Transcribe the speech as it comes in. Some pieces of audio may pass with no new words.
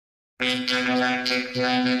Intergalactic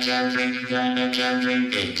planetary,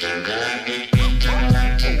 intergalactic,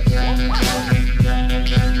 intergalactic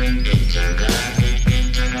planetary, intergalactic,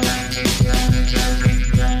 intergalactic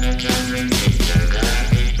planetary,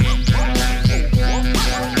 intergalactic, intergalactic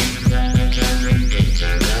planetary.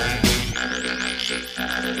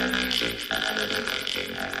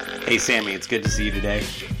 Hey, Sammy, it's good to see you today.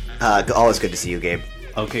 Always good to see you, Gabe.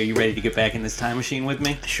 Okay, you ready to get back in this time machine with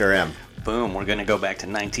me? Sure am. Boom, we're gonna go back to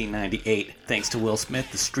 1998. Thanks to Will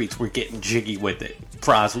Smith, the streets were getting jiggy with it.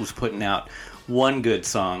 Pras was putting out one good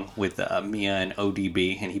song with Mia and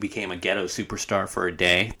ODB, and he became a ghetto superstar for a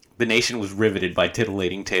day. The nation was riveted by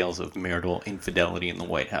titillating tales of marital infidelity in the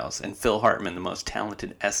White House, and Phil Hartman, the most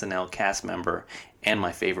talented SNL cast member and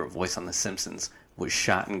my favorite voice on The Simpsons, was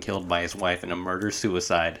shot and killed by his wife in a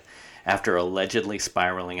murder-suicide after allegedly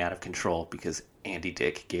spiraling out of control because Andy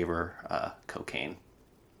Dick gave her cocaine.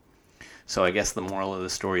 So I guess the moral of the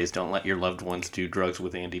story is don't let your loved ones do drugs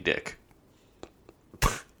with Andy Dick.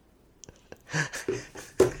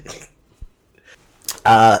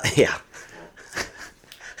 Yeah.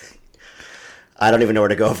 I don't even know where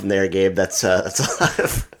to go from there, Gabe. That's a lot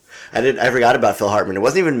of... I forgot about Phil Hartman. It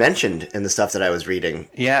wasn't even mentioned in the stuff that I was reading.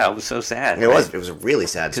 Yeah, it was so sad. It was a really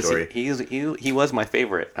sad story. He was my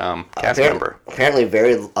favorite cast member. Apparently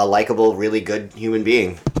very likable, really good human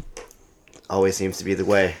being. Always seems to be the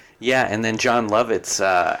way. Yeah, and then John Lovitz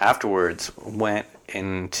afterwards went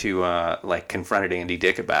into confronted Andy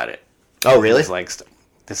Dick about it. Oh, really? He was like,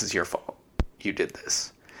 "This is your fault. You did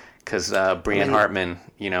this." Because Brienne Hartman,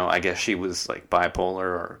 I guess she was like bipolar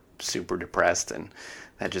or super depressed, and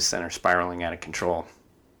that just sent her spiraling out of control.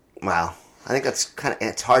 Wow, I think that's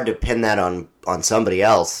it's hard to pin that on somebody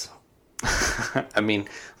else. I mean,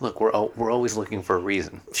 look, we're always looking for a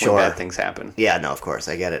reason Sure. when bad things happen. Yeah, no, of course,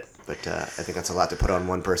 I get it. But I think that's a lot to put on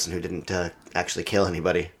one person who didn't actually kill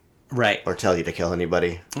anybody. Right. Or tell you to kill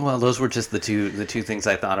anybody. Well, those were just the two things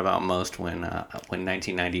I thought about most when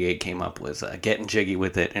 1998 came up was Getting Jiggy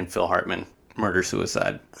with It and Phil Hartman,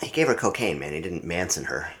 murder-suicide. He gave her cocaine, man. He didn't Manson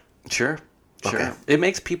her. Sure. Okay. It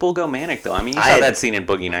makes people go manic, though. I mean, you saw that scene in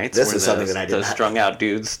Boogie Nights. This where is something that I did those not... strung-out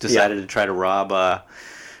dudes decided to try to rob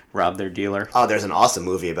their dealer. Oh, there's an awesome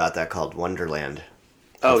movie about that called Wonderland.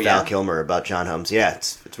 Oh, yeah? Val Kilmer about John Holmes. Yeah,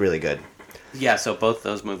 it's really good. Yeah, so both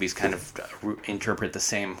those movies kind of interpret the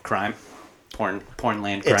same crime. Pornland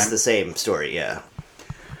crime. It's the same story, yeah.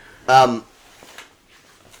 All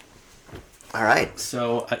right.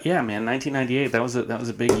 So yeah, man, 1998. That was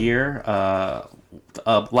a big year. A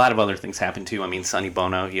lot of other things happened too. I mean, Sonny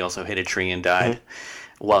Bono, he also hit a tree and died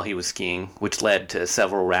while he was skiing, which led to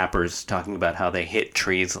several rappers talking about how they hit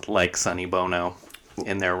trees like Sonny Bono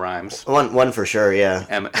in their rhymes. One for sure, yeah.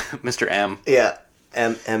 Mr. M. Yeah,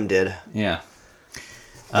 M did. Yeah.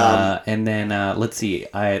 And then let's see.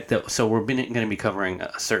 So we're going to be covering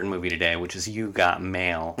a certain movie today, which is You Got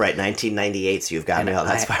Mail. Right, 1998. So You've Got Mail.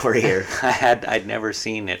 That's why we're here. I'd never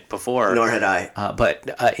seen it before. Nor had I. But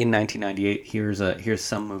in 1998, here's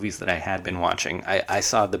some movies that I had been watching. I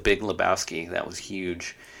saw The Big Lebowski. That was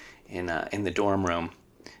huge in the dorm room.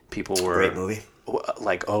 People were great movie.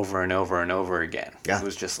 Like over and over and over again. Yeah. It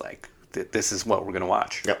was just like this is what we're going to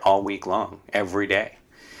watch all week long, every day.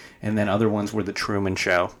 And then other ones were The Truman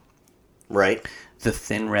Show. Right. The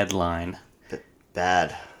Thin Red Line.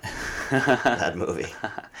 Bad movie.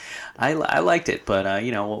 I liked it, but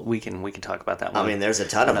we can talk about that one. I mean, there's a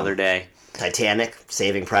ton of another day. Titanic,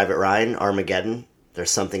 Saving Private Ryan, Armageddon.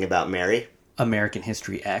 There's Something About Mary. American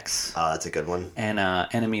History X. Oh, that's a good one. And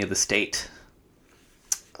Enemy of the State.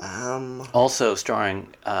 Also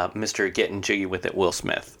starring Mr. Getting Jiggy with It, Will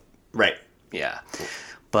Smith. Right. Yeah.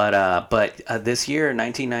 But this year,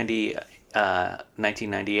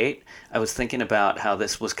 1998, I was thinking about how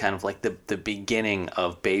this was kind of like the beginning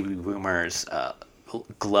of baby boomers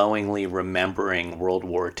glowingly remembering World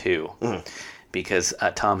War II. Because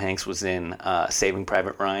Tom Hanks was in Saving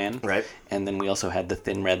Private Ryan. Right. And then we also had The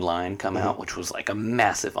Thin Red Line come out, which was like a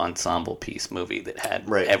massive ensemble piece movie that had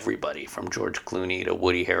everybody from George Clooney to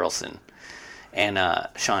Woody Harrelson and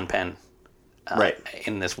Sean Penn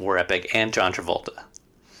in this war epic, and John Travolta.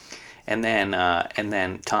 And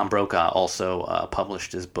then Tom Brokaw also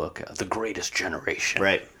published his book, The Greatest Generation.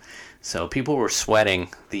 Right. So people were sweating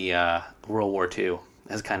the World War II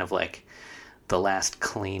as kind of like the last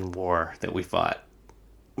clean war that we fought.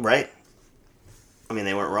 Right. I mean,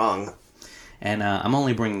 they weren't wrong. And I'm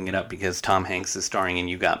only bringing it up because Tom Hanks is starring in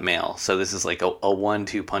You Got Mail. So this is like a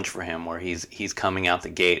 1-2 punch for him, where he's coming out the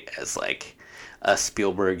gate as like a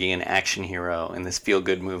Spielbergian action hero in this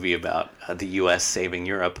feel-good movie about the U.S. saving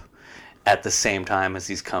Europe, at the same time as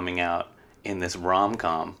he's coming out in this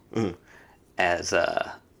rom-com as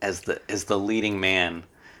as the leading man,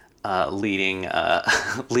 leading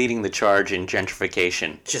leading the charge in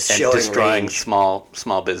gentrification, Just and showing destroying range.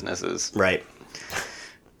 small businesses. Right.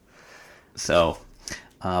 So,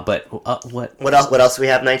 but what? What else? What else do we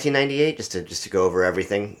have? 1998. Just to go over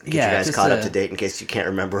everything. Get Yeah, you guys just, caught up to date in case you can't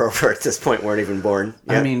remember or at this point weren't even born.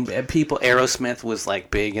 I Yeah. mean, people. Aerosmith was like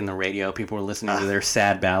big in the radio. People were listening to their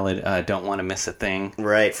sad ballad, "Don't Want to Miss a Thing."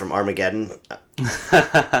 Right, from Armageddon.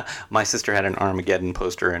 My sister had an Armageddon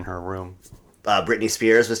poster in her room. Britney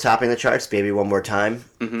Spears was topping the charts. Baby One More Time.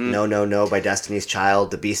 Mm-hmm. No, No, No by Destiny's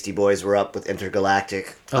Child. The Beastie Boys were up with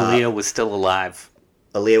Intergalactic. Aaliyah was still alive.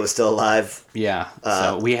 Aaliyah was still alive. Yeah,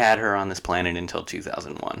 so we had her on this planet until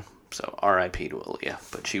 2001. So R.I.P. to Aaliyah.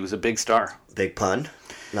 But she was a big star. Big pun.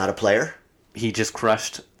 Not a player, He just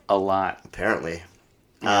crushed a lot. apparently.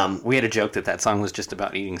 We had a joke that song was just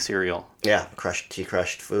about eating cereal. Yeah, he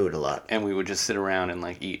crushed food a lot. And we would just sit around and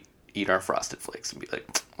like eat our Frosted Flakes and be like,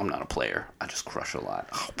 I'm not a player. I just crush a lot.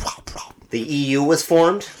 The EU was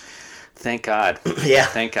formed. Thank God. Yeah.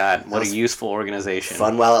 Thank God. What a was useful organization.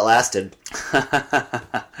 Fun while it lasted.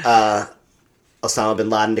 Osama bin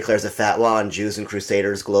Laden declares a fatwa on Jews and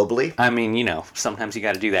Crusaders globally. I mean, sometimes you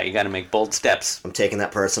got to do that. You got to make bold steps. I'm taking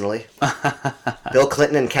that personally. Bill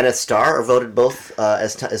Clinton and Kenneth Starr are voted both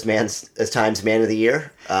as Time's Man of the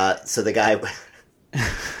Year. So the guy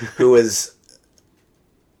who was,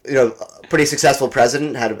 a pretty successful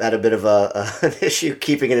president had a bit of an issue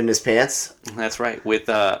keeping it in his pants. That's right. With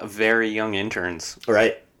very young interns.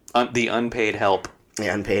 Right. The unpaid help. The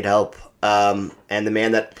unpaid help. And the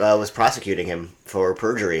man that was prosecuting him for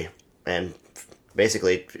perjury. And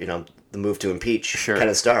basically, the move to impeach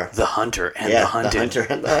Kenneth Starr. The hunter and Yeah, the hunted. the hunter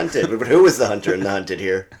and the hunted. But who was the hunter and the hunted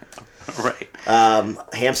here? Right.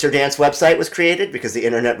 Hamster Dance website was created because the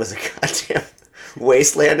internet was a goddamn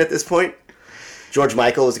wasteland at this point. George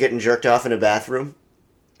Michael was getting jerked off in a bathroom.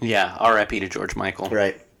 Yeah. R.I.P. to George Michael.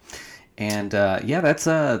 Right. And that's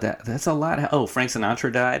a lot. Oh, Frank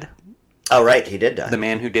Sinatra died. Oh, right. He did die. The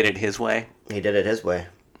man who did it his way. He did it his way.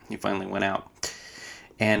 He finally went out.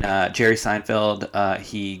 And Jerry Seinfeld,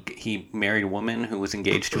 he married a woman who was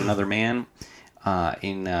engaged to another man.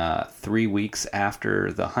 In 3 weeks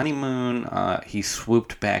after the honeymoon, he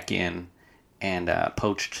swooped back in and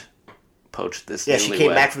poached this. Yeah, she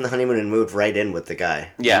came newlywed. back from the honeymoon and moved right in with the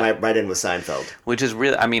guy. Yeah. Right in with Seinfeld. Which is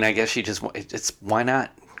really, I mean, I guess she just, why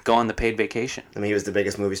not go on the paid vacation? I mean, he was the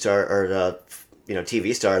biggest movie star or,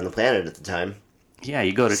 TV star on the planet at the time. Yeah,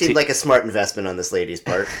 you go to... Seemed like a smart investment on this lady's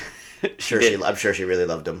part. I'm sure she really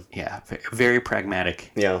loved him. Yeah, very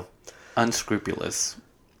pragmatic. Unscrupulous.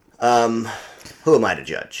 Who am I to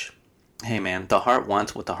judge? Hey, man, the heart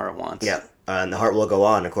wants what the heart wants. Yeah. And The Heart Will Go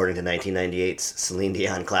On, according to 1998's Celine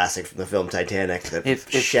Dion classic from the film Titanic, that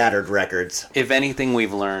shattered records. If anything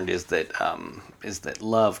we've learned is that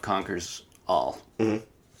love conquers all. Mm-hmm.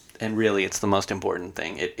 And really, it's the most important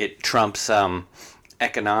thing. It trumps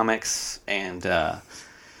economics and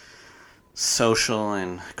social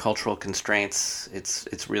and cultural constraints.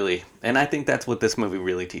 It's really... And I think that's what this movie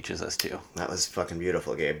really teaches us, too. That was fucking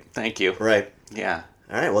beautiful, Gabe. Thank you. Right. Yeah.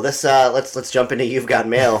 All right, well, this let's jump into You've Got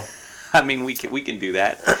Mail. I mean, we can do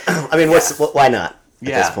that. I mean, why not? At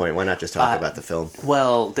Yeah. this point, why not just talk about the film?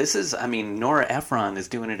 Well, Nora Ephron is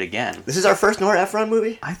doing it again. This is our first Nora Ephron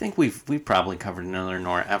movie? I think we've probably covered another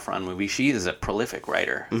Nora Ephron movie. She is a prolific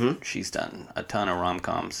writer. Mm-hmm. She's done a ton of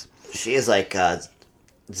rom-coms. She is like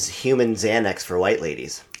human Xanax for white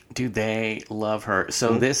ladies. Dude, they love her.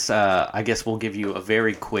 So this, I guess we'll give you a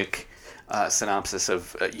very quick synopsis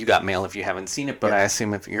of You Got Mail if you haven't seen it, but I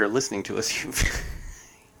assume if you're listening to us,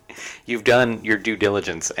 you've done your due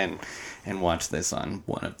diligence and watched this on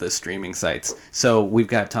one of the streaming sites. So we've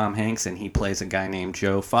got Tom Hanks, and he plays a guy named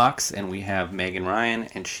Joe Fox, and we have Megan Ryan,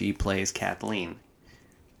 and she plays Kathleen.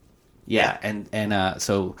 Yeah, and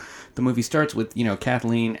so the movie starts with,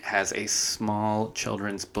 Kathleen has a small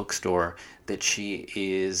children's bookstore that she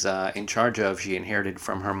is in charge of. She inherited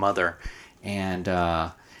from her mother, and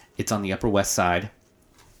it's on the Upper West Side.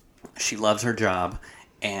 She loves her job,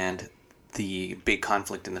 and the big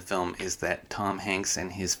conflict in the film is that Tom Hanks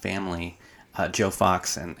and his family, Joe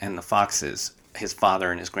Fox and the Foxes, his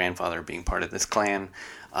father and his grandfather being part of this clan,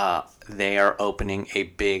 they are opening a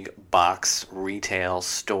big box retail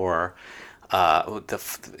store,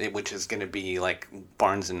 which is going to be like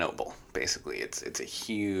Barnes and Noble. Basically, it's a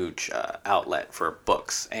huge outlet for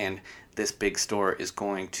books, and this big store is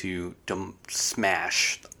going to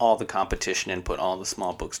smash all the competition and put all the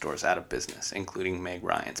small bookstores out of business, including Meg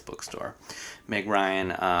Ryan's bookstore. Meg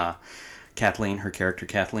Ryan, Kathleen, her character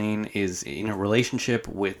Kathleen, is in a relationship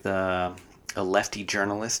with a lefty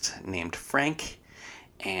journalist named Frank,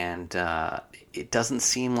 and it doesn't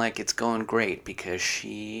seem like it's going great because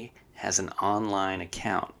she has an online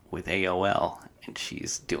account with AOL, and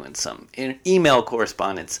she's doing some email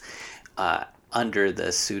correspondence under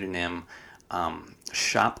the pseudonym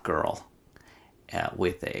Shop Girl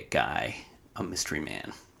with a guy, a mystery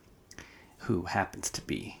man, who happens to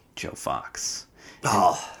be Joe Fox.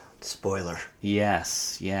 Oh, spoiler.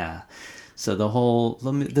 Yes, yeah. So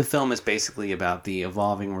the film is basically about the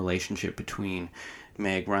evolving relationship between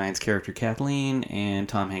Meg Ryan's character Kathleen and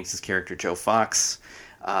Tom Hanks's character Joe Fox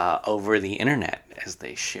over the internet as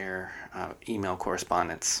they share email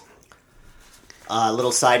correspondence.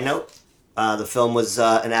 Little side note: the film was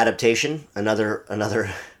an adaptation. Another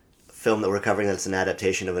film that we're covering that's an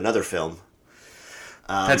adaptation of another film.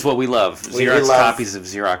 That's what we love. we Xerox love- copies of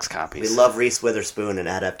Xerox copies. We love Reese Witherspoon and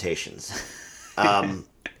adaptations.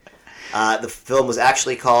 The film was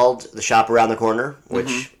actually called The Shop Around the Corner,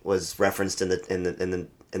 which was referenced in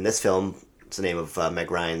this film. It's the name of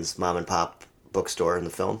Meg Ryan's mom and pop bookstore in the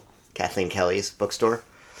film, Kathleen Kelly's bookstore.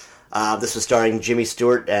 This was starring Jimmy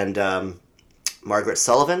Stewart and Margaret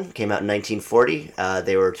Sullivan. Came out in 1940.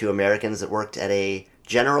 They were two Americans that worked at a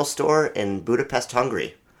general store in Budapest,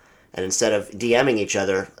 Hungary. And instead of DMing each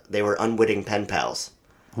other, they were unwitting pen pals.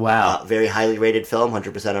 Wow. Very highly rated film,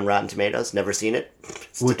 100% on Rotten Tomatoes. Never seen it.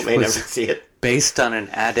 Still Which may was- never see it. Based on an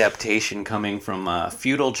adaptation coming from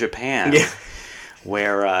feudal Japan, Yeah.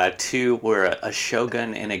 where a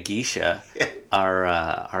shogun and a geisha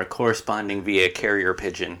are corresponding via carrier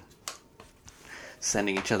pigeon,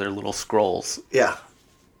 sending each other little scrolls. Yeah.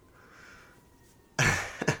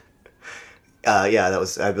 That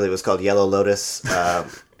was, I believe it was called Yellow Lotus,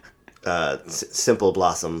 Simple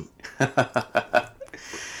Blossom.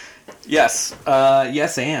 Yes,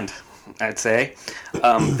 yes, and I'd say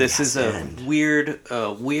this is a and. weird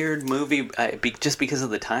movie. Just because of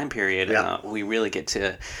the time period, Yeah. we really get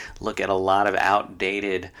to look at a lot of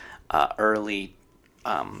outdated early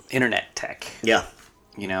internet tech. Yeah.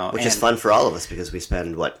 You know, Which is and fun for all of us because we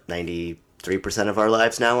spend, 93% of our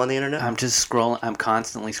lives now on the internet? I'm just scrolling. I'm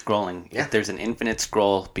constantly scrolling. Yeah. There's an infinite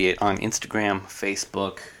scroll, be it on Instagram,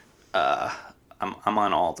 Facebook. I'm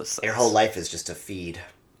on all the sites. Your whole life is just a feed.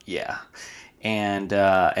 Yeah,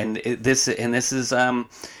 this is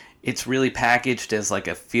it's really packaged as like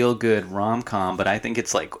a feel good rom com, but I think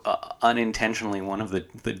it's like unintentionally one of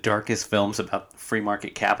the darkest films about free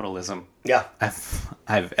market capitalism Yeah.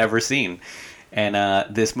 I've ever seen, and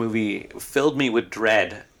this movie filled me with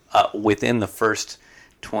dread within the first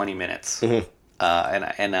 20 minutes,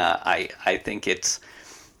 I think it's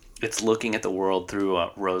looking at the world through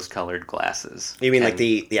rose-colored glasses. You mean like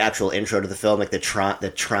And- the actual intro to the film, like the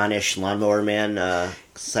Tronish Lawnmower Man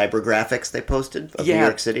cyber graphics they posted of New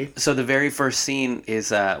York City? So the very first scene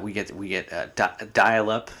is we get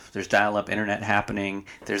dial-up. There's dial-up internet happening.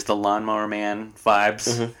 There's the Lawnmower Man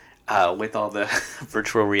vibes with all the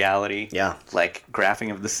virtual reality, Yeah. like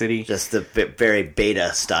graphing of the city. Just the very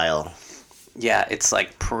beta style. Yeah, it's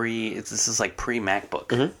like this is like pre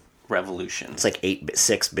MacBook revolution. It's like 8-bit,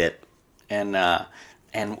 6-bit. And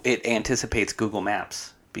it anticipates Google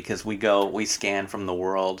Maps because we scan from the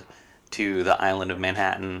world to the island of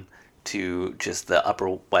Manhattan to just the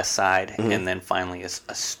Upper West Side, and then finally a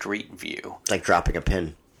street view. Like dropping a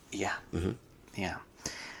pin. Yeah, yeah.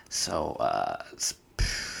 So,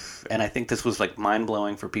 and I think this was like mind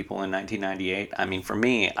blowing for people in 1998. I mean, for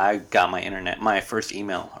me, I got my first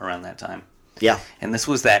email around that time. Yeah. And this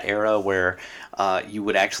was that era where you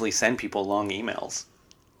would actually send people long emails.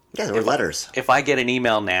 Yeah, there were letters. If I get an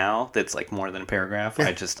email now that's like more than a paragraph,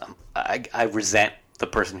 I resent the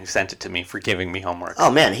person who sent it to me for giving me homework.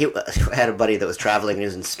 Oh, man, he had a buddy that was traveling and he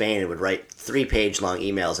was in Spain and would write 3-page long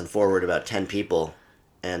emails and forward about 10 people.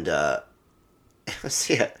 And, it's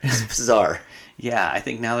bizarre. Yeah, I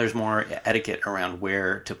think now there's more etiquette around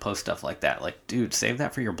where to post stuff like that. Like, dude, save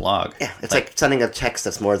that for your blog. Yeah, it's like sending a text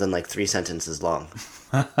that's more than like 3 sentences long.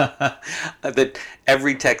 That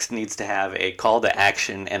every text needs to have a call to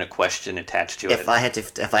action and a question attached to If I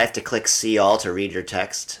have to click see all to read your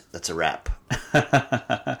text, that's a wrap.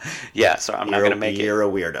 Yeah, so I'm not going to make it. You're a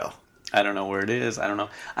weirdo. I don't know where it is. I don't know.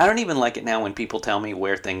 I don't even like it now when people tell me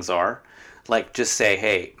where things are. Like, just say,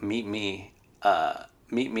 hey, meet me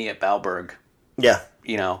at Bauberg. Yeah.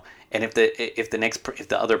 You know, and if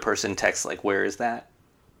the other person texts like, where is that?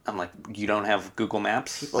 I'm like, you don't have Google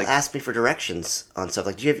Maps? People Like, ask me for directions on stuff.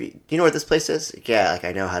 Like, do you know where this place is? Yeah, like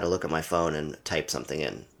I know how to look at my phone and type something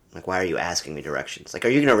in. Like, why are you asking me directions? Like, are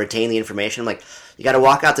you going to retain the information? I'm like, you got to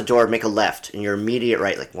walk out the door, make a left, and your immediate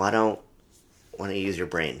right. Like, why don't you use your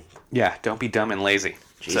brain? yeah, don't be dumb and lazy.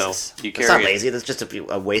 Jesus. So you It's not carry it. lazy. That's just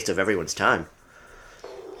a waste of everyone's time.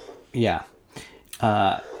 Yeah.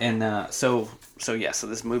 So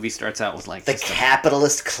this movie starts out with like The just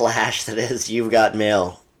capitalist clash that is You've Got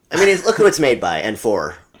Mail. I mean, look who it's made by, and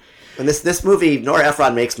for. And this movie, Nora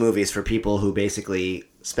Ephron makes movies for people who basically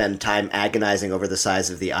spend time agonizing over the size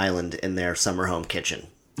of the island in their summer home kitchen.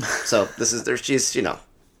 So she's,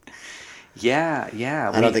 yeah.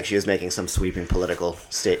 I don't think she was making some sweeping political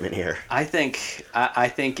statement here. I think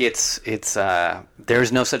it's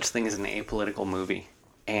there's no such thing as an apolitical movie,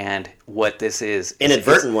 and what this is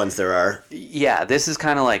Inadvertent ones there are. yeah, this is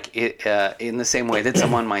kind of like it in the same way that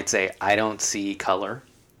someone might say, I don't see color,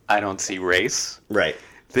 I don't see race. Right.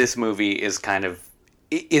 This movie is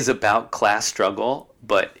about class struggle,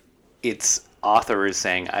 but its author is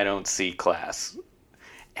saying, I don't see class.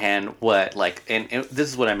 And this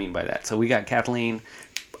is what I mean by that. So we got Kathleen,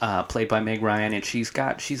 played by Meg Ryan, and she's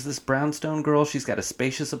this brownstone girl. She's got a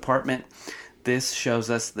spacious apartment. This shows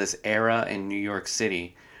us this era in New York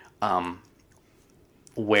City,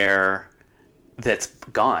 where that's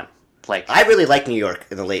gone. Like, I really like New York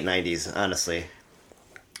in the late 90s, honestly.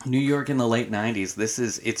 New York in the late 90s.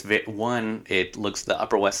 The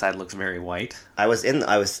Upper West Side looks very white. I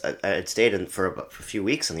had stayed in for a few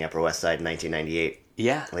weeks on the Upper West Side in 1998.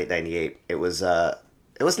 Yeah. Late 98. It was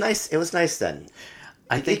nice. It was nice then.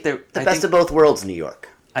 I think the best of both worlds, New York.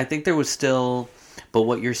 I think there was still, but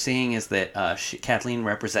what you're seeing is that Kathleen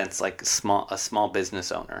represents like a small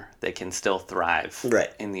business owner that can still thrive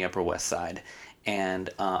Right. in the Upper West Side, and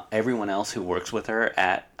everyone else who works with her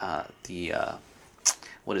at the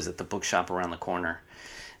bookshop around the corner,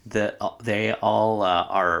 they all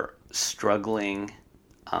are struggling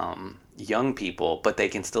young people, but they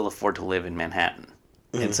can still afford to live in Manhattan.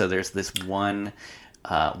 Mm-hmm. And so there's this one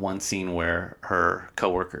scene where her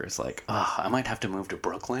coworker is like, "Oh, I might have to move to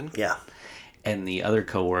Brooklyn." Yeah. And the other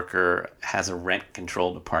coworker has a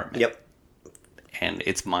rent-controlled apartment. Yep. And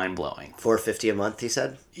it's mind-blowing. $450 a month, he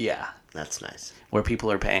said? Yeah. That's nice. Where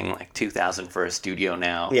people are paying like $2,000 for a studio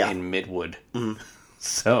now in Midwood. Mm-hmm.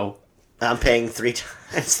 So I'm paying 3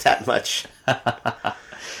 times that much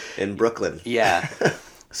in Brooklyn. Yeah.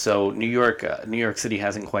 So New York City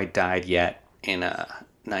hasn't quite died yet in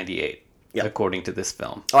 98, according to this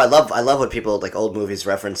film. Oh, I love when people, like, old movies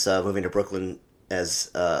reference moving to Brooklyn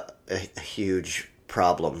as a huge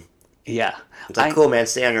problem. Yeah. It's like, cool, man,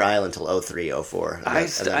 stay on your island till 03, 04, and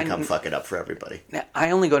then come fuck it up for everybody. I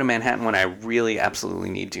only go to Manhattan when I really absolutely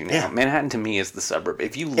need to now. Yeah. Manhattan to me is the suburb.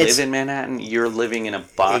 If you live in Manhattan, you're living in a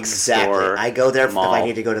box store. I go there mall. if I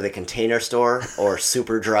need to go to the Container Store or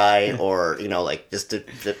Super Dry or, just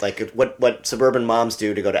what suburban moms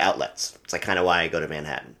do to go to outlets. It's like kind of why I go to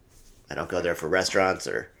Manhattan. I don't go there for restaurants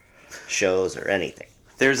or shows or anything.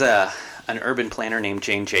 There's an urban planner named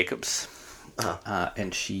Jane Jacobs. Uh-huh.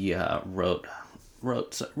 And she wrote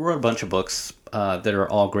a bunch of books that are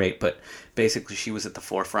all great, but basically she was at the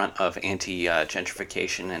forefront of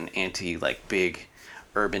anti-gentrification and big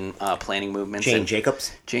urban planning movements. Jane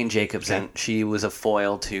Jacobs? Jane Jacobs, okay. And she was a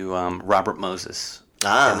foil to Robert Moses.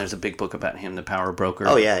 And there's a big book about him, The Power Broker.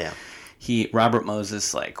 Oh, yeah. Robert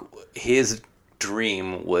Moses, his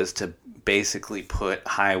dream was to basically put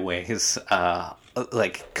highways...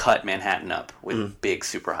 cut Manhattan up with big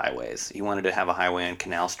superhighways. He wanted to have a highway on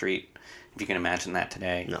Canal Street, if you can imagine that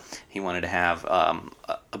today. No. He wanted to have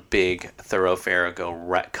a big thoroughfare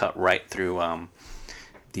cut right through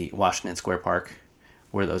the Washington Square Park,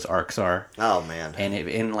 where those arcs are. Oh, man. And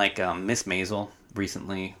in Miss Maisel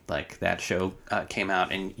recently, that show came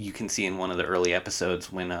out, and you can see in one of the early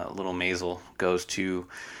episodes when little Maisel goes to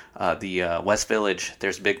the West Village,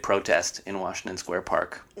 there's a big protest in Washington Square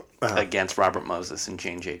Park against Robert Moses, and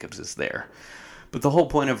Jane Jacobs is there. But the whole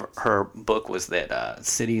point of her book was that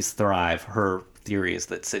cities thrive. Her theory is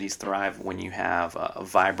that cities thrive when you have a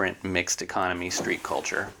vibrant mixed economy street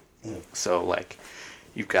culture. So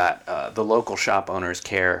you've got the local shop owners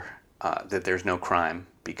care that there's no crime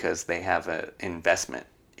because they have an investment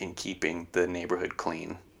in keeping the neighborhood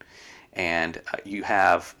clean. And you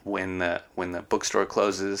have when the bookstore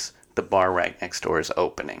closes, the bar right next door is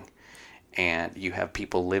opening, and you have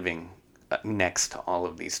people living next to all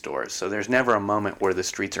of these stores. So there's never a moment where the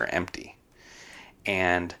streets are empty.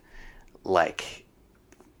 And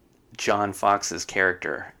John Fox's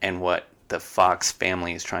character and what the Fox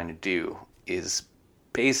family is trying to do is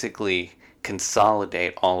basically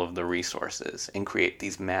consolidate all of the resources and create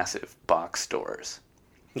these massive box stores.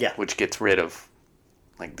 Yeah. Which gets rid of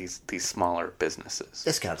these smaller businesses.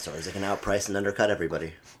 Discount stores that can outprice and undercut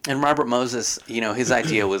everybody. And Robert Moses, his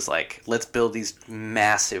idea was let's build these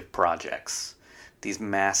massive projects, these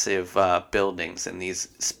massive buildings and these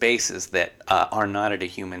spaces that are not at a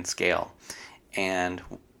human scale. And,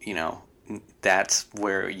 that's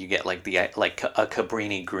where you get like a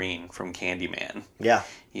Cabrini Green from Candyman. Yeah.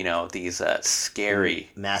 You know, these scary,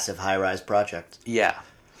 Massive high-rise project. yeah,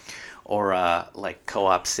 or like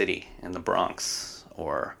Co-op City in the Bronx,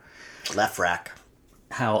 or Left rack.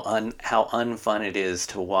 how unfun it is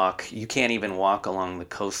to walk. You can't even walk along the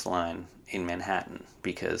coastline in Manhattan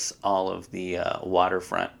because all of the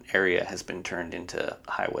waterfront area has been turned into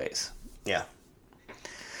highways. Yeah.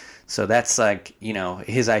 So that's like, you know,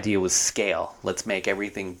 his idea was scale. Let's make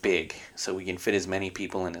everything big so we can fit as many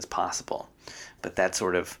people in as possible. But that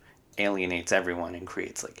sort of alienates everyone and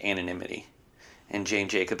creates like anonymity. And Jane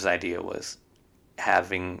Jacobs' idea was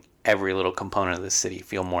having every little component of the city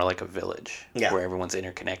feel more like a village, Yeah. where everyone's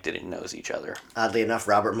interconnected and knows each other. Oddly enough,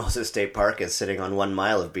 Robert Moses State Park is sitting on 1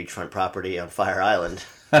 mile of beachfront property on Fire Island.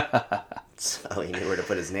 So he knew where to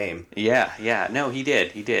put his name. Yeah. No, he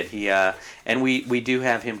did. He and we do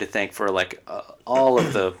have him to thank for like all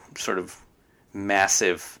of the sort of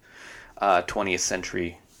massive 20th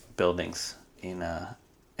century buildings in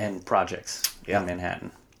and projects Yeah. in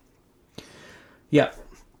Manhattan. Yeah.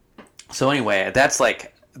 So anyway, that's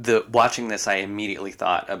like watching this, I immediately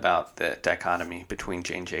thought about the dichotomy between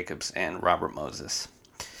Jane Jacobs and Robert Moses.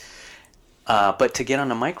 But to get on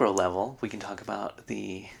a micro level, we can talk about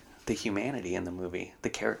the humanity in the movie, the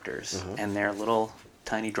characters, and their little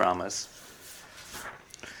tiny dramas.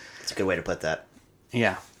 It's a good way to put that.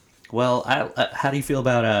 Yeah. Well, how do you feel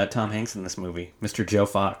about Tom Hanks in this movie, Mr. Joe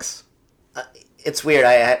Fox? It's weird.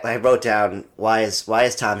 I wrote down, why is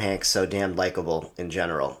Tom Hanks so damn likable in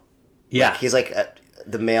general? Yeah. He's like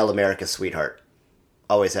the male America's sweetheart.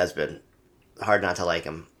 Always has been. Hard not to like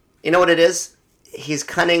him. You know what it is? He's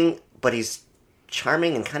cunning, but he's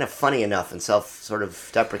charming and kind of funny enough and sort of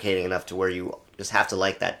deprecating enough to where you just have to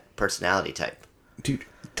like that personality type. Dude,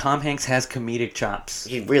 Tom Hanks has comedic chops.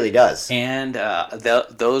 He really does. And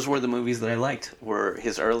those were the movies that I liked, were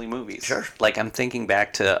his early movies. Sure. Like, I'm thinking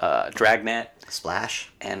back to Dragnet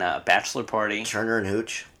Splash, and Bachelor Party. Turner and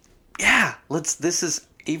Hooch. Yeah,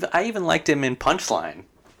 I even liked him in Punchline.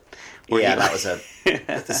 where Yeah, he- that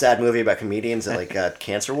was the sad movie about comedians at like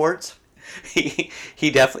cancer wards. he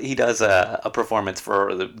definitely does a performance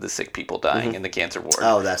for the sick people dying in the cancer ward.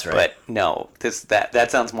 Oh, that's right. But no, that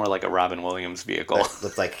sounds more like a Robin Williams vehicle.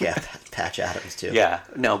 Looked like Patch Adams too. Yeah,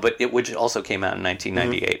 no, but which also came out in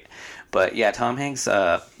 1998. But yeah, Tom Hanks,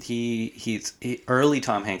 early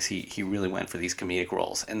Tom Hanks, he really went for these comedic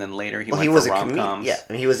roles, and then later he went was for a rom-coms. Yeah,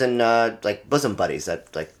 and he was in like Bosom Buddies, that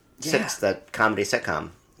Yeah. that comedy sitcom.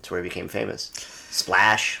 That's where he became famous.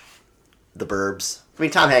 Splash, The Burbs. I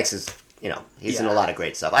mean, Tom Hanks is, he's in a Yeah. lot of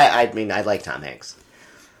great stuff. I mean, I like Tom Hanks.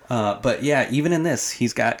 But yeah, even in this,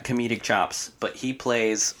 he's got comedic chops. But he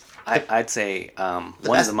plays, I'd say,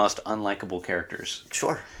 one of the most unlikable characters.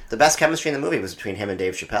 Sure. The best chemistry in the movie was between him and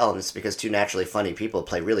Dave Chappelle, and it's because two naturally funny people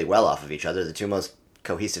play really well off of each other. The two most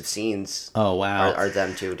cohesive scenes Oh wow! are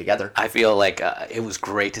them two together. I feel like it was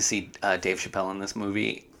great to see Dave Chappelle in this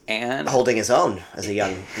movie, and Holding his own as a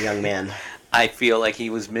young man. I feel like he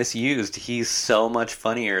was misused. He's so much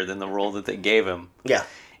funnier than the role that they gave him. Yeah.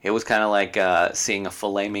 It was kind of like seeing a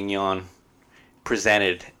filet mignon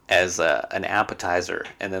presented as an appetizer,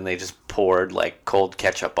 and then they just poured like cold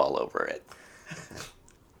ketchup all over it.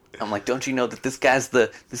 I'm like, don't you know that this guy's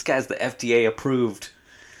the FDA approved?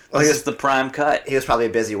 Well, This is the prime cut. He was probably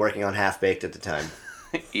busy working on Half Baked at the time.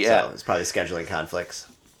 Yeah. So it's probably scheduling conflicts.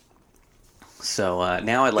 So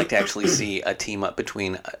now I'd like to actually see a team up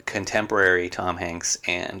between contemporary Tom Hanks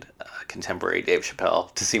and contemporary Dave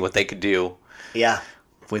Chappelle to see what they could do Yeah.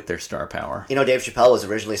 with their star power. Dave Chappelle was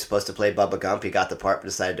originally supposed to play Bubba Gump. He got the part but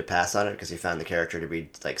decided to pass on it because he found the character to be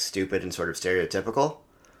like stupid and sort of stereotypical.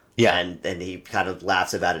 Yeah. And he kind of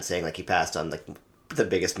laughs about it, saying like he passed on like the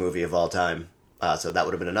biggest movie of all time. So that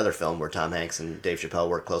would have been another film where Tom Hanks and Dave Chappelle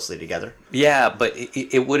worked closely together. Yeah, but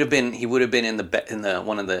it would have been, he would have been in the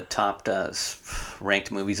one of the top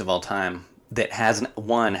ranked movies of all time that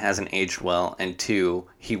hasn't aged well, and two,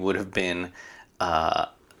 he would have been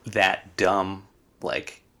that dumb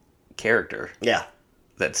like character, Yeah.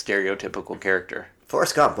 that stereotypical character.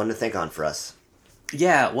 Forrest Gump, one to think on for us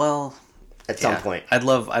Yeah, well, at some yeah. point. I'd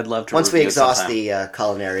love to Once we review it exhaust sometime. the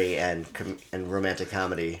culinary and romantic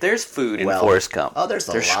comedy. There's food in Well, Forrest Gump. Oh, there's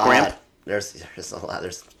a lot. shrimp. There's a lot.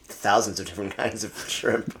 There's thousands of different kinds of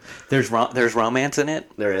shrimp. There's romance in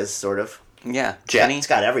it. There is, sort of. Yeah, Jenny. It's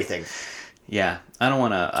got everything. Yeah, I don't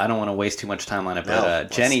want to waste too much time on it, but No,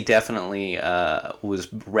 Jenny definitely was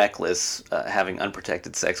reckless, having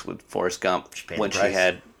unprotected sex with Forrest Gump She paid when the she price.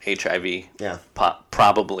 had HIV. Yeah.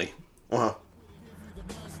 Probably. Uh-huh.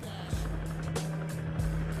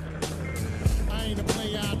 I ain't a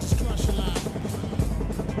player, I just crush a lot.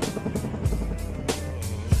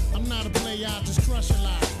 play, I'll just crush a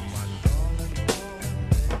lot.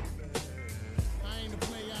 I ain't a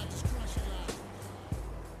play, I'll just crush a lot.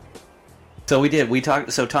 So we did. We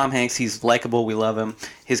talked. So Tom Hanks, he's likable. We love him.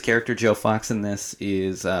 His character Joe Fox in this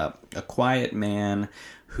is a quiet man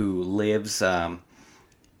who lives, with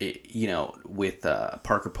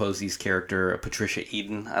Parker Posey's character Patricia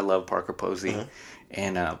Eden. I love Parker Posey,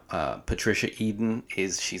 and Patricia Eden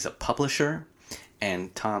she's a publisher,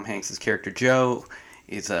 and Tom Hanks's character Joe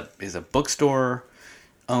is a bookstore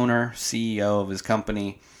owner, CEO of his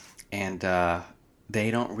company, and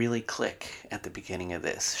they don't really click at the beginning of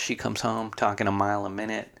this. She comes home talking a mile a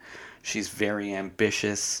minute. She's very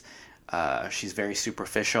ambitious. She's very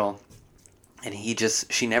superficial. And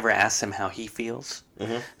she never asks him how he feels.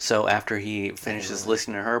 Mm-hmm. So after he finishes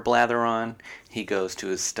listening to her blather on, he goes to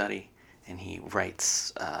his study and he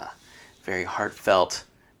writes very heartfelt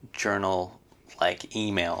journal-like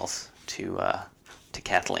emails to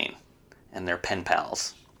Kathleen, and they're pen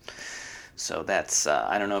pals. So that's,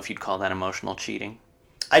 I don't know if you'd call that emotional cheating.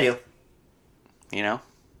 I do. You know?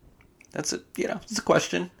 It's a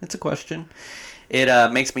question. It's a question.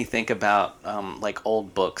 It makes me think about like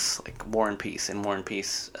old books, like War and Peace. In War and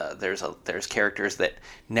Peace, there's characters that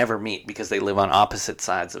never meet because they live on opposite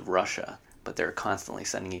sides of Russia, but they're constantly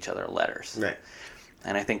sending each other letters. Right.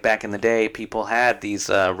 And I think back in the day, people had these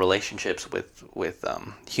relationships with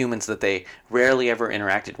humans that they rarely ever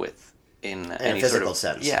interacted with in any a physical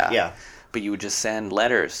sort of sense. Yeah. Yeah. But you would just send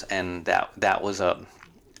letters, and that was a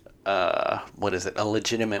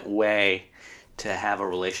legitimate way to have a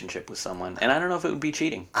relationship with someone. And I don't know if it would be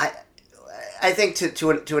cheating. I think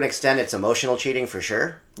to an extent it's emotional cheating for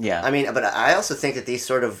sure. Yeah. I mean, but I also think that these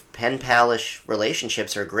sort of pen palish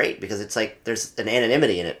relationships are great because it's like there's an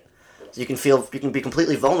anonymity in it. So you can be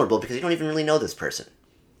completely vulnerable because you don't even really know this person.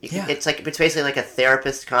 It's basically like a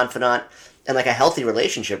therapist, confidant, and like a healthy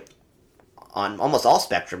relationship on almost all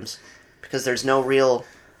spectrums because there's no real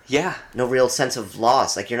sense of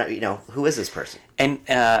loss. Like you're not, who is this person? And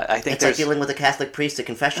I think it's like dealing with a Catholic priest at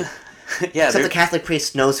confession. Yeah, except the Catholic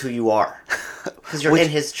priest knows who you are because you're in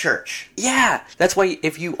his church. Yeah, that's why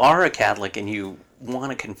if you are a Catholic and you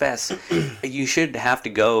want to confess, you should have to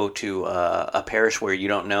go to a parish where you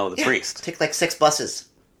don't know the priest. Take like 6 buses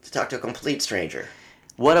to talk to a complete stranger.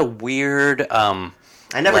 What a weird...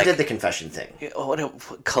 I never did the confession thing. What a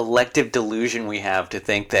collective delusion we have to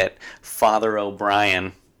think that Father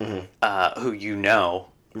O'Brien, who you know,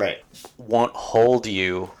 right, won't hold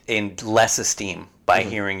you in less esteem by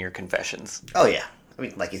hearing your confessions. Oh, yeah. I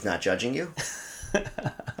mean, like he's not judging you.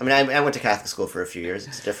 I mean, I went to Catholic school for a few years.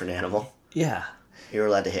 It's a different animal. Yeah. You were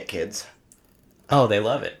allowed to hit kids. Oh, they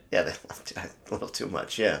love it. Yeah, they loved it a little too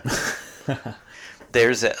much, yeah.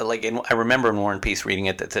 There's I remember in War and Peace reading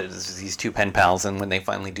it that there's these 2 pen pals, and when they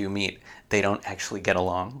finally do meet, they don't actually get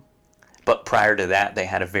along. But prior to that, they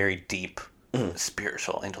had a very deep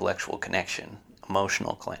spiritual, intellectual connection,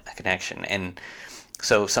 emotional connection, and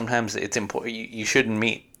so sometimes it's important. You shouldn't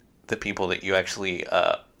meet the people that you actually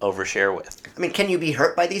overshare with. I mean, can you be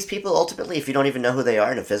hurt by these people ultimately if you don't even know who they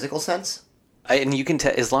are in a physical sense? And you can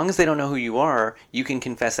as long as they don't know who you are, you can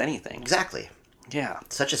confess anything. Exactly. Yeah.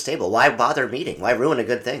 Such a stable. Why bother meeting? Why ruin a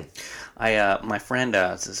good thing? My friend,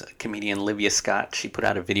 this is a comedian, Livia Scott, she put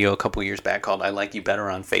out a video a couple years back called "I Like You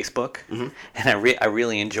Better" on Facebook, and I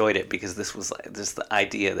really enjoyed it because this was just the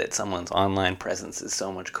idea that someone's online presence is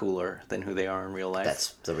so much cooler than who they are in real life.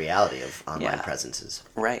 That's the reality of online presences.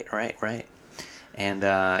 Right. And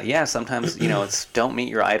sometimes it's don't meet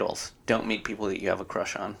your idols, don't meet people that you have a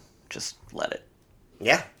crush on. Just let it.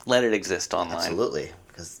 Yeah. Let it exist online. Absolutely,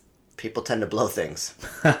 because people tend to blow things.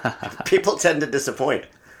 People tend to disappoint.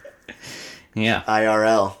 Yeah.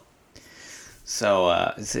 IRL.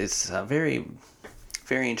 So it's a very,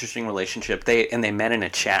 very interesting relationship. They met in a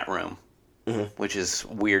chat room, which is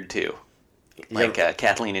weird too. Like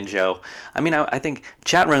Kathleen and Joe. I mean, I think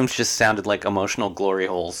chat rooms just sounded like emotional glory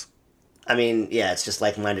holes. I mean, yeah, it's just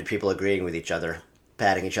like-minded people agreeing with each other,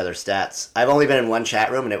 patting each other's stats. I've only been in one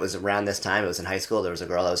chat room, and it was around this time. It was in high school. There was a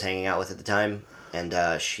girl I was hanging out with at the time,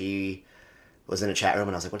 and she was in a chat room,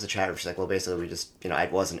 and I was like, what's a chat room? She's like, well, basically, we just, I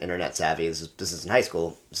wasn't internet savvy. This is in high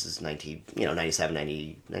school. This is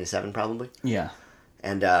 97 probably. Yeah.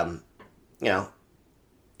 And,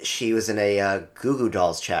 she was in a Goo Goo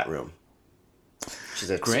Dolls chat room. She's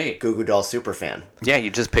a great Goo Goo Dolls super fan. Yeah, you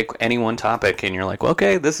just pick any one topic, and you're like, well,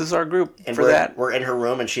 okay, this is our group and for that. We're in her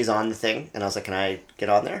room, and she's on the thing, and I was like, can I get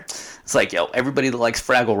on there? It's like, yo, everybody that likes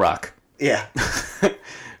Fraggle Rock. Yeah.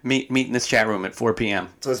 meet in this chat room at 4 p.m.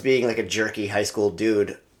 So as being like a jerky high school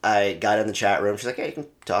dude, I got in the chat room. She's like, hey, you can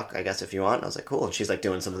talk, I guess, if you want. And I was like, cool. And she's like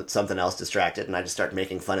doing something else distracted, and I just started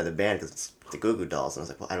making fun of the band because it's the Goo Goo Dolls, and I was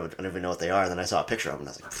like, well, I don't even know what they are. And then I saw a picture of them, and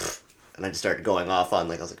I was like, pfft. And I just started going off on,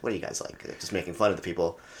 like, I was like, what do you guys like? Just making fun of the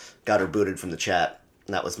people. Got her booted from the chat,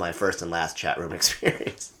 and that was my first and last chat room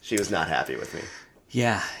experience. She was not happy with me.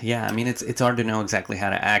 Yeah. I mean, it's hard to know exactly how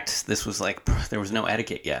to act. This was like, there was no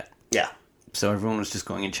etiquette yet. Yeah. So everyone was just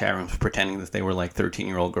going in chat rooms pretending that they were like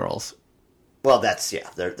 13-year-old girls. Well, that's, yeah,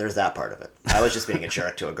 there's that part of it. I was just being a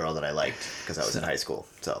jerk to a girl that I liked because I was in high school,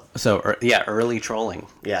 so. So, yeah, early trolling.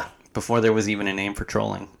 Yeah. Before there was even a name for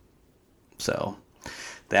trolling. So,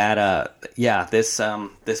 that, this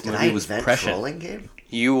movie was prescient. Trolling game?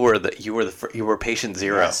 You were patient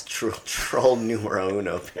zero. Yes, troll numero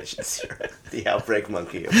uno, patient zero. The outbreak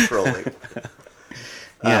monkey of trolling.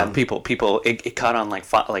 Yeah, people, it caught on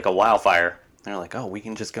like a wildfire. They're like, oh, we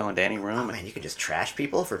can just go into any room. Oh, man, you can just trash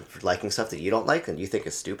people for liking stuff that you don't like and you think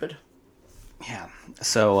is stupid? Yeah.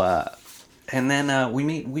 So, and then we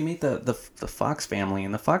meet the Fox family,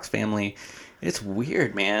 and the Fox family, it's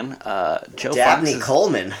weird, man. Dabney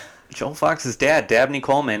Coleman. Joel Fox's dad, Dabney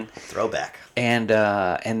Coleman. Throwback. And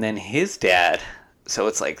then his dad. So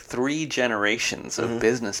it's like 3 generations of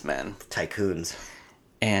businessmen. Tycoons.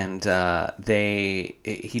 And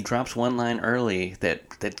he drops one line early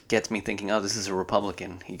that gets me thinking, oh, this is a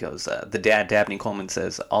Republican. He goes, the dad, Dabney Coleman,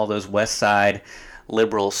 says, all those West Side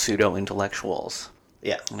liberal pseudo-intellectuals.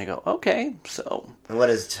 Yeah. And I go, okay, so... And what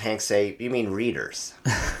does Hank say? You mean readers.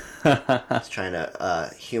 He's trying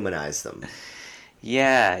to humanize them.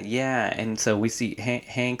 Yeah. And so we see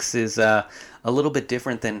Hanks is a little bit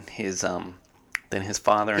different than his father and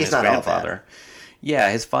his grandfather.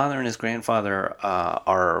 Yeah, his father and his grandfather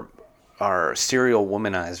are serial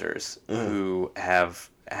womanizers who have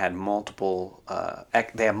had multiple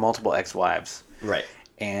ex-wives. Right.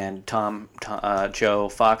 And Joe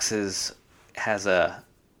Fox's has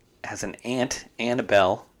an aunt,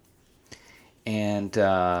 Annabelle, and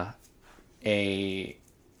a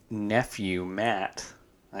nephew, Matt,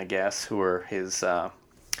 I guess, who are his. Well,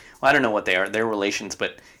 I don't know what they are. They're relations,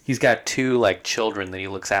 but he's got 2 like children that he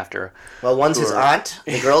looks after. Well, one's his aunt.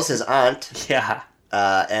 The girl's his aunt. Yeah.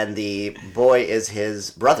 And the boy is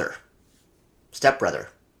his brother, stepbrother.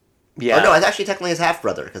 Yeah. Or no, it's actually technically his half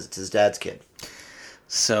brother because it's his dad's kid.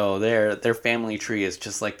 So their family tree is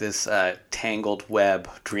just like this tangled web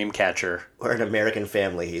dream catcher. We're an American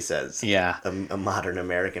family, he says. Yeah. A modern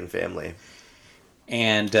American family.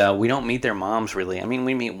 And we don't meet their moms really. I mean,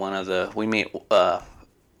 we meet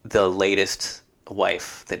the latest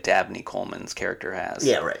wife that Dabney Coleman's character has.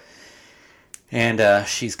 Yeah, right. And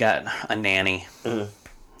she's got a nanny, and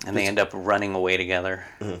they end up running away together.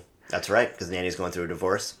 Mm-hmm. That's right, because Nanny's going through a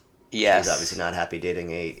divorce. Yes. He's obviously not happy dating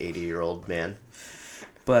a 80-year-old man.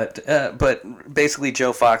 But basically,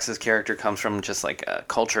 Joe Fox's character comes from just like a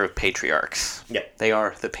culture of patriarchs. Yep. They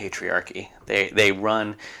are the patriarchy.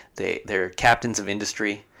 They're captains of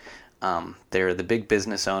industry. They're the big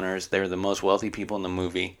business owners. They're the most wealthy people in the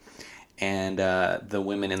movie. And the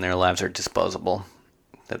women in their lives are disposable.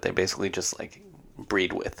 That they basically just like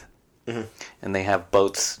breed with. Mm-hmm. And they have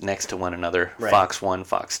boats next to one another. Right. Fox 1,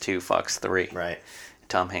 Fox 2, Fox 3. Right.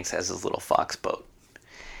 Tom Hanks has his little Fox boat.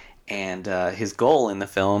 And his goal in the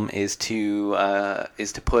film is to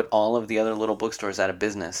put all of the other little bookstores out of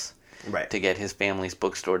business. Right. To get his family's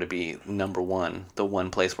bookstore to be number 1, the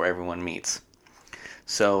one place where everyone meets.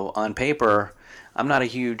 So on paper, I'm not a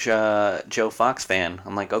huge Joe Fox fan.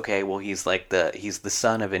 I'm like, okay, well he's the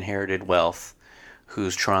son of inherited wealth,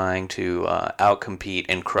 who's trying to outcompete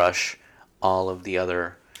and crush all of the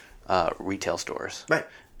other retail stores. Right.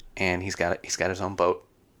 And he's got his own boat.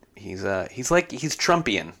 He's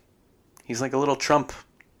Trumpian. He's like a little Trump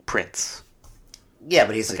prince. Yeah,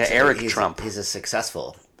 but he's like Eric Trump. He's a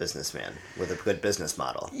successful businessman with a good business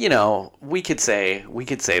model. You know, we could say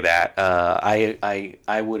that.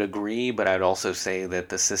 I would agree, but I'd also say that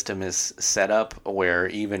the system is set up where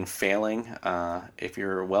even failing, if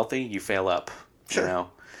you're wealthy, you fail up. Sure. You know,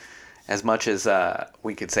 as much as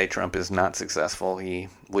we could say Trump is not successful,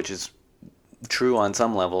 which is true on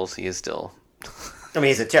some levels, he is still. I mean,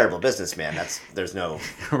 he's a terrible businessman. There's no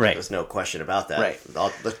right. There's no question about that. Right.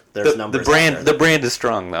 There's numbers. The brand is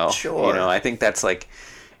strong, though. Sure. You know, I think that's like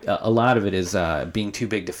a lot of it is being too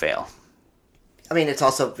big to fail. I mean, it's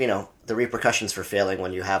also the repercussions for failing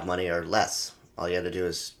when you have money are less. All you have to do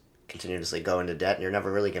is continuously go into debt, and you're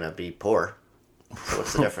never really going to be poor. So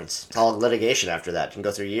what's the difference? It's all litigation after that. You can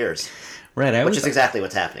go through years. Right. Which is exactly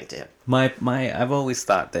what's happening to him. I've always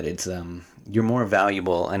thought that it's you're more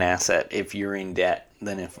valuable an asset if you're in debt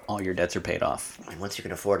than if all your debts are paid off. And once you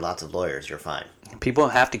can afford lots of lawyers, you're fine. People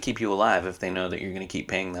have to keep you alive if they know that you're going to keep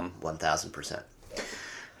paying them. 1,000%.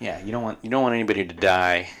 Yeah, you don't want anybody to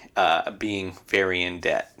die being very in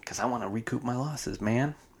debt, because I want to recoup my losses,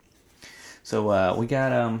 man. So we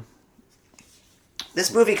got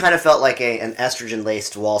This movie kind of felt like an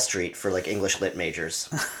estrogen-laced Wall Street for like English lit majors,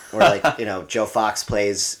 where like Joe Fox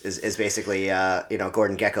is basically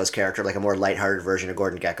Gordon Gekko's character, like a more lighthearted version of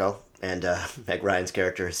Gordon Gekko, and Meg Ryan's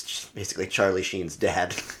character is just basically Charlie Sheen's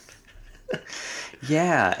dad.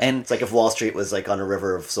 yeah, and It's like if Wall Street was like on a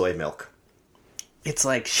river of soy milk. it's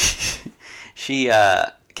like she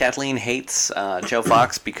Kathleen hates Joe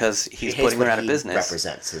Fox because he's He hates putting her what out of he business.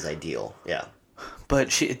 represents his ideal. Yeah.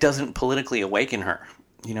 But it doesn't politically awaken her.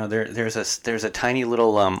 There's a tiny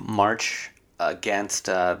little march against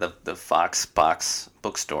the Fox Box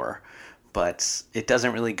bookstore, but it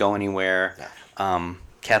doesn't really go anywhere.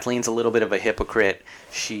 Kathleen's a little bit of a hypocrite.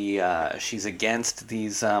 She's against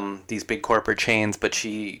these big corporate chains, but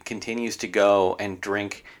she continues to go and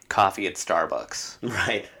drink coffee at Starbucks.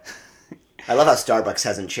 Right. I love how Starbucks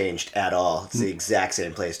hasn't changed at all. It's the exact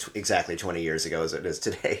same place exactly 20 years ago as it is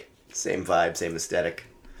today. Same vibe, same aesthetic.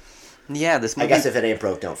 Yeah, this movie. I guess if it ain't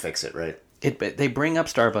broke, don't fix it, right? They bring up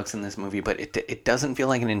Starbucks in this movie, but it doesn't feel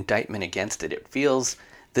like an indictment against it. It feels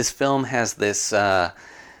this film has this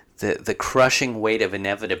the crushing weight of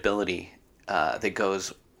inevitability that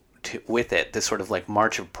goes with it. This sort of like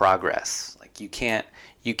march of progress. Like you can't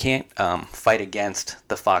fight against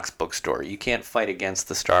the Fox bookstore. You can't fight against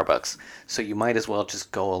the Starbucks. So you might as well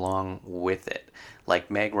just go along with it. Like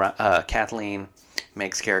Kathleen,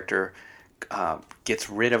 Meg's character, gets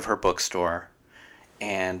rid of her bookstore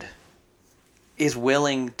and is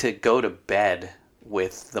willing to go to bed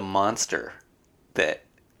with the monster that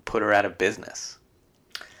put her out of business.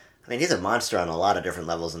 I mean, he's a monster on a lot of different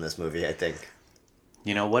levels in this movie, I think.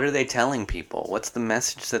 What are they telling people? What's the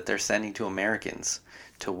message that they're sending to Americans,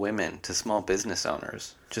 to women, to small business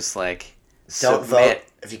owners? Just like, Don't submit. vote.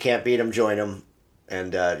 If you can't beat him, join him.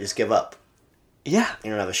 And just give up. Yeah. You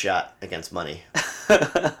don't have a shot against money.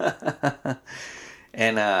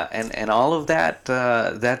 And all of that,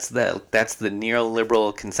 that's the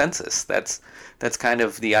neoliberal consensus. That's kind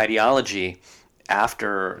of the ideology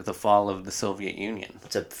after the fall of the Soviet Union.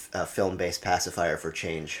 It's a film-based pacifier for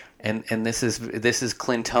change. And this is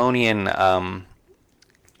Clintonian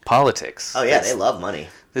politics. Oh yeah, they love money.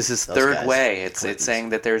 This is Those third guys. way. It's Clintons. saying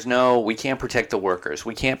that we can't protect the workers.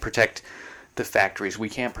 We can't protect the factories. We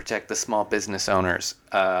can't protect the small business owners.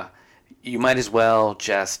 You might as well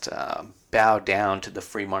just bow down to the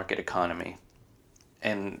free market economy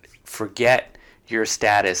and forget your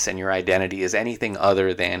status and your identity as anything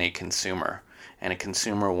other than a consumer. And a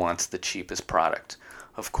consumer wants the cheapest product.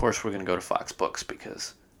 Of course we're going to go to Fox Books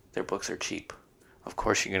because their books are cheap. Of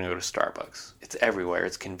course you're going to go to Starbucks. It's everywhere.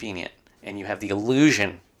 It's convenient. And you have the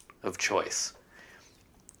illusion of choice.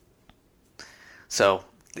 So,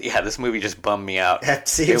 yeah, this movie just bummed me out. That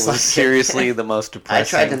seems It was like it. seriously the most I depressing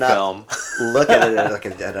tried to not film. look at it like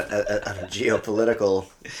at a geopolitical.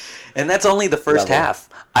 And that's only the first level. half.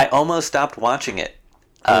 I almost stopped watching it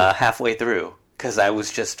halfway through because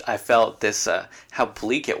I felt this, how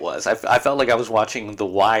bleak it was. I felt like I was watching The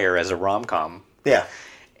Wire as a rom-com. Yeah.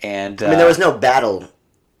 And I mean, there was no battle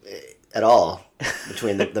at all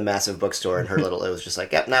between the massive bookstore and her little. It was just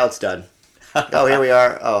like, yep, now it's done. Oh, here we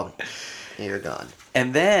are. Oh, you're gone.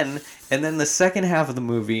 And then the second half of the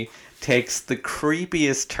movie takes the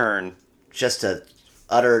creepiest turn. Just a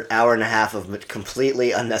utter hour and a half of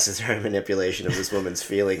completely unnecessary manipulation of this woman's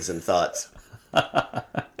feelings and thoughts,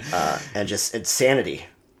 and just insanity,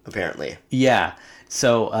 apparently. Yeah.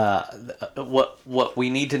 So what we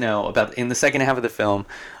need to know about in the second half of the film,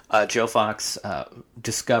 Joe Fox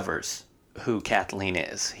discovers who Kathleen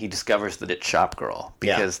is. He discovers that it's Shop Girl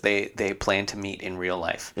because they plan to meet in real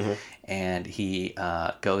life. Mm-hmm. And he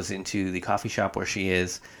goes into the coffee shop where she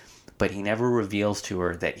is, but he never reveals to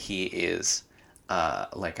her that he is, I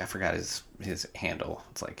forgot his handle.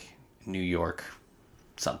 It's like New York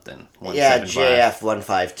something. Yeah,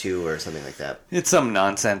 175. JF152 or something like that. It's some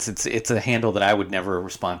nonsense. It's a handle that I would never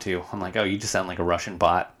respond to. I'm like, oh, you just sound like a Russian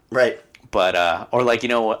bot. Right. But or like, you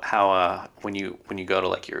know how when you go to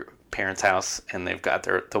like your parents' house and they've got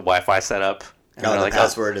the Wi-Fi set up and Oh, they're the like,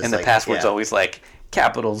 password is and the like- password's yeah. always like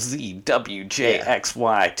capital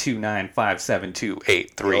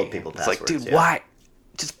ZWJXY295572883. The old people It's like, passwords, dude, yeah. why?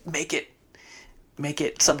 Just make it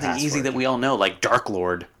something easy password. that we all know, like Dark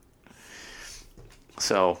Lord.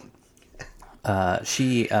 So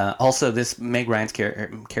she also, this Meg Ryan's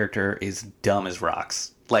character is dumb as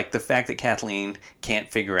rocks. Like the fact that Kathleen can't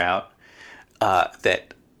figure out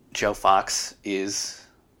that Joe Fox is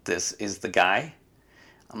the guy.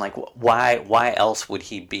 I'm like, why else would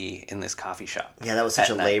he be in this coffee shop? Yeah, that was such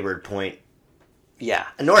at a night? labored point Yeah.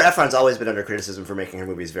 And Nora Ephron's always been under criticism for making her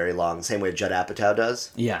movies very long, the same way Judd Apatow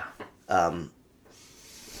does. Yeah.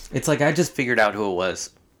 It's like I just figured out who it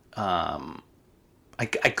was.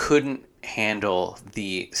 I couldn't handle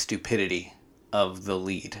the stupidity of the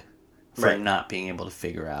lead for Right. not being able to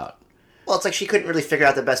figure out. Well, it's like she couldn't really figure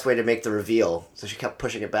out the best way to make the reveal, so she kept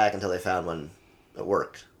pushing it back until they found one that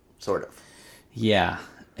worked, sort of. Yeah,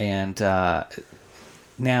 and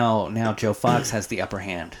now Joe Fox has the upper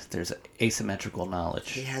hand. There's asymmetrical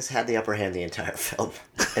knowledge. He has had the upper hand the entire film,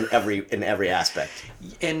 in every aspect.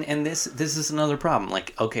 And this is another problem.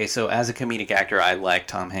 Like, okay, so as a comedic actor, I like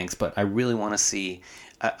Tom Hanks, but I really want to see.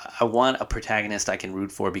 I want a protagonist I can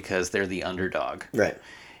root for because they're the underdog. Right.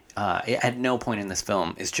 At no point in this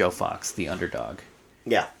film is Joe Fox the underdog.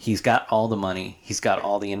 Yeah. He's got all the money. He's got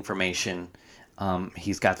all the information.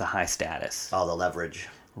 He's got the high status. All the leverage.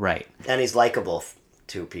 Right. And he's likable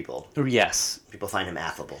to people. Yes. People find him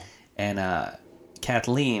affable. And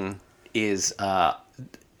Kathleen is,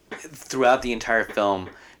 throughout the entire film,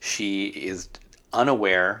 she is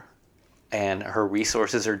unaware and her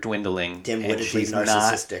resources are dwindling. Dim-wittedly and she's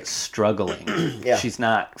narcissistic. not struggling. Yeah. She's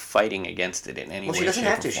not fighting against it in any Well, way, she doesn't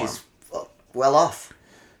shape, have to. or form. She's well off.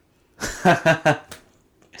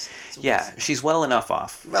 Yeah, she's well enough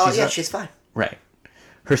off. Well, yeah, she's fine. Right.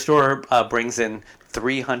 Her store brings in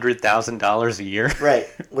 $300,000 a year. Right.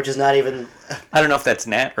 Which is not even... I don't know if that's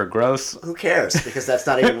net or gross. Who cares? Because that's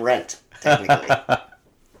not even rent, technically.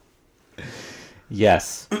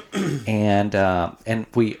 Yes, and one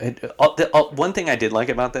thing I did like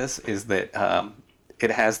about this is that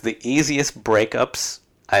it has the easiest breakups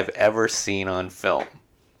I've ever seen on film,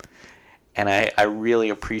 and I really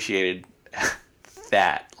appreciated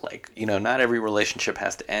that. Like, you know, not every relationship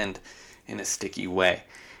has to end in a sticky way.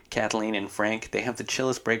 Kathleen and Frank, they have the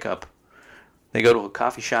chillest breakup. They go to a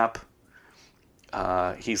coffee shop.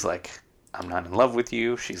 He's like, "I'm not in love with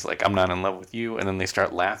you." She's like, "I'm not in love with you," and then they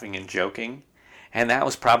start laughing and joking. And that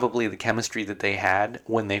was probably the chemistry that they had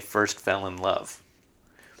when they first fell in love.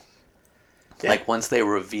 Yeah. Like, once they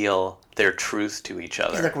reveal their truth to each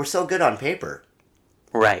other. He's like, we're so good on paper,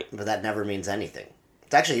 Right. but that never means anything.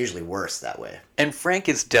 It's actually usually worse that way. And Frank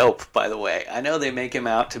is dope, by the way. I know they make him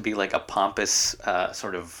out to be like a pompous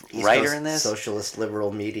sort of East writer Coast in this. Socialist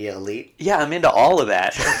liberal media elite. Yeah, I'm into all of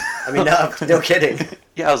that. I mean, no kidding.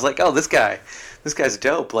 Yeah, I was like, oh, this guy's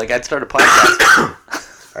dope. Like, I'd start a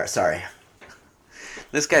podcast. Or, sorry.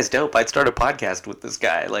 This guy's dope. I'd start a podcast with this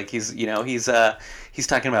guy. Like, he's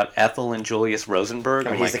talking about Ethel and Julius Rosenberg. I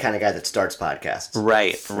mean, I'm he's like, the kind of guy that starts podcasts.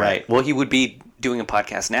 Right. Well, he would be doing a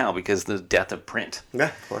podcast now because the death of print. Yeah,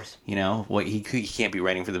 of course. You know, he can't be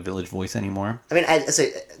writing for the Village Voice anymore. I mean, I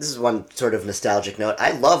say this is one sort of nostalgic note.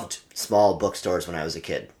 I loved small bookstores when I was a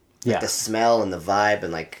kid. Like, Yeah. the smell and the vibe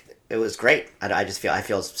and like it was great. I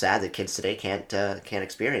feel sad that kids today can't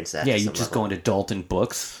experience that. Yeah, to you some just level. go into Dalton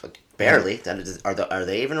Books. Barely. Are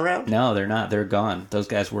they even around? No, they're not. They're gone. Those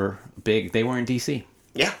guys were big. They were in D.C.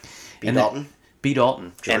 Yeah. B. And Dalton, B.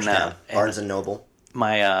 Dalton. Georgetown, And Barnes and Noble.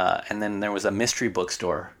 and then there was a mystery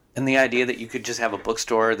bookstore. And the idea that you could just have a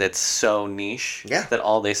bookstore that's so niche Yeah. that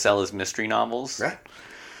all they sell is mystery novels. Right.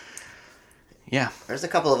 Yeah. There's a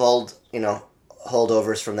couple of old,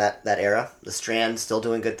 holdovers from that era. The Strand still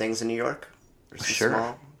doing good things in New York. There's some Sure.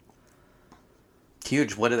 small.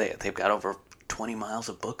 Huge. What are they? They've got over 20 miles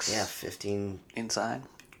of books Yeah, 15 inside.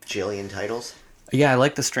 jillion titles. Yeah, I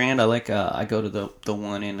like the Strand. I go to the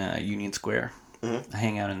one in Union Square. I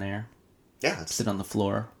hang out in there, Yeah, sit on the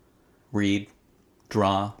floor, read,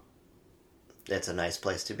 draw, it's a nice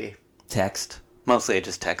place to be. text. Mostly I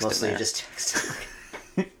just text Mostly in you there. just text.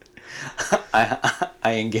 I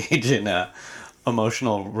engage in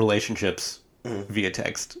emotional relationships via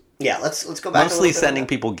text. Yeah, let's go back. Mostly a little bit sending on that.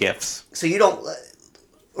 people gifts. So you don't.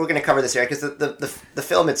 We're going to cover this here because the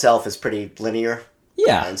film itself is pretty linear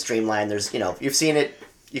Yeah. and streamlined. There's you've seen it.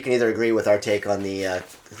 You can either agree with our take on the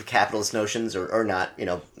capitalist notions or not.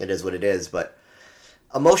 It is what it is. But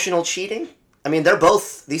emotional cheating. I mean,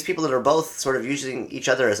 these people that are both sort of using each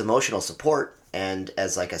other as emotional support and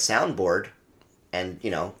as like a soundboard, and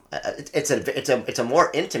it's a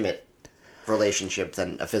more intimate relationship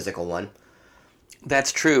than a physical one.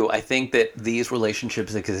 That's true. I think that these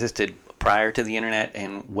relationships existed prior to the internet,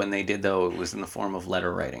 and when they did, though, it was in the form of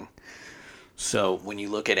letter writing. So when you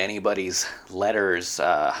look at anybody's letters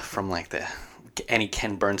from like any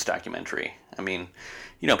Ken Burns documentary, I mean,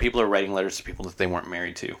 people are writing letters to people that they weren't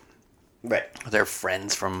married to. Right. They're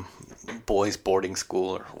friends from boys' boarding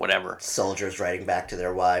school or whatever. Soldiers writing back to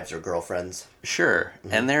their wives or girlfriends. Sure.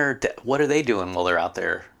 And what are they doing while they're out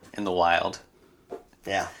there in the wild?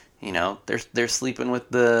 Yeah. They're sleeping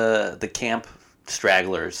with the camp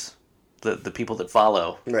stragglers. the people that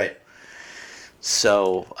follow. Right.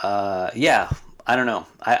 So, yeah, I don't know.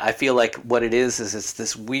 I feel like what it is it's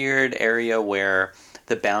this weird area where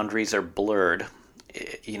the boundaries are blurred.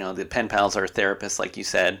 You know, the pen pals are therapists, like you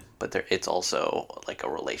said, but it's also like a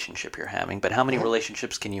relationship you're having. But how many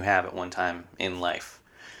relationships can you have at one time in life?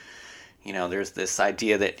 You know, there's this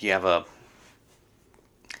idea that you have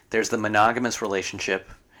there's the monogamous relationship,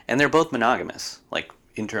 and they're both monogamous, like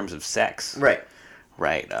in terms of sex. Right.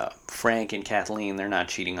 Right. Frank and Kathleen, they're not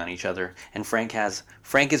cheating on each other, and Frank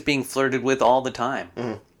is being flirted with all the time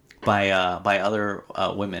by other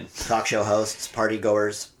women. Talk show hosts, party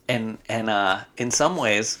goers. And in some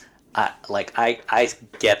ways, I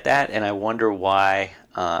get that, and I wonder why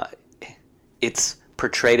it's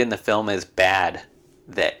portrayed in the film as bad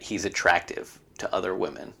that he's attractive to other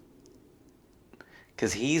women,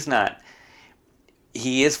 because he's not.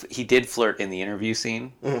 He did flirt in the interview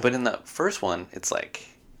scene, but in the first one, it's like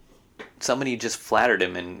somebody just flattered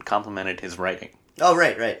him and complimented his writing. Oh,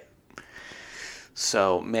 right.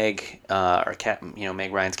 So Meg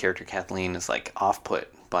Ryan's character Kathleen is like off-put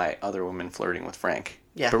by other women flirting with Frank.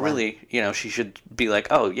 Yeah, but well. really, she should be like,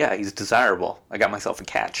 oh yeah, he's desirable. I got myself a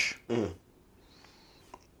catch.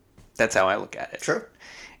 That's how I look at it. Sure.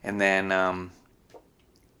 And then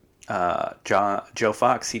Joe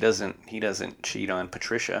Fox, he doesn't cheat on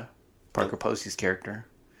Patricia, Parker Posey's character,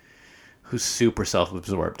 who's super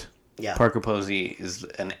self-absorbed. Yeah. Parker Posey is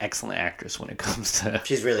an excellent actress when it comes to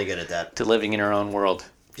She's really good at that. living in her own world.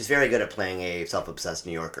 She's very good at playing a self-obsessed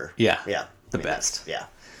New Yorker. Yeah. Yeah. The best. Yeah.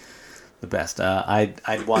 The best.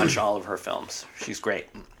 I'd watch all of her films. She's great.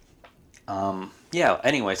 Yeah.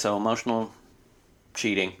 Anyway, so emotional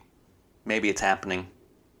cheating. Maybe it's happening.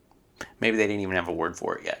 Maybe they didn't even have a word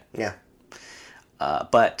for it yet. Yeah.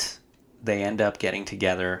 But they end up getting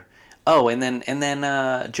together. Oh, and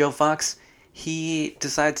then Joe Fox, he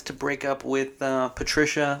decides to break up with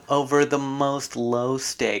Patricia over the most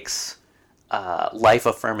low-stakes,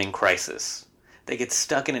 life-affirming crisis. They get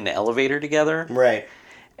stuck in an elevator together, Right.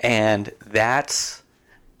 and that's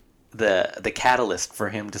the catalyst for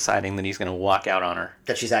him deciding that he's going to walk out on her.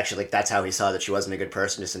 That she's actually, that's how he saw that she wasn't a good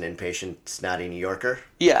person, just an impatient, snotty New Yorker.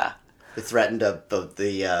 Yeah. Who threatened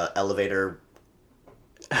the elevator.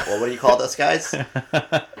 Well, what do you call those guys?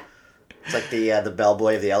 It's like the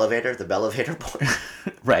bellboy of the elevator, the bellevator boy.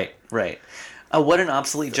 Right. What an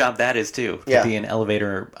obsolete job that is, too, to Yeah. be an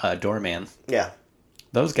elevator doorman. Yeah.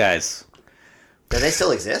 Those guys, Do they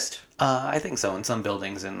still exist? I think so, in some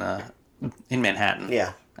buildings in Manhattan.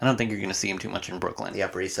 Yeah. I don't think you're going to see them too much in Brooklyn. The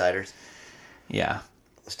Upper East Siders Yeah.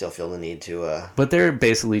 still feel the need to. But they're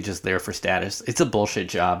basically just there for status. It's a bullshit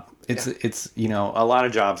job. It's a lot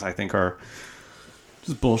of jobs I think are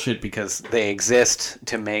just bullshit because they exist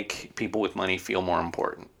to make people with money feel more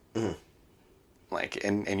important. Mm-hmm. Like,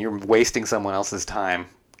 and you're wasting someone else's time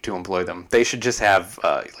to employ them. They should just have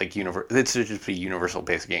it should just be universal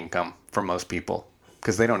basic income for most people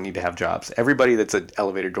because they don't need to have jobs. Everybody that's an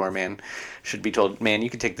elevator doorman should be told, man, you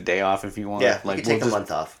can take the day off if you want. Yeah, you can take a month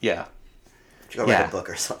off. Yeah. Go write a book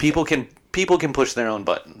or something. People can push their own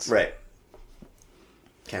buttons. Right.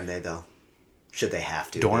 Can they, though? Should they have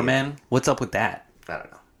to? Doorman? What's up with that? I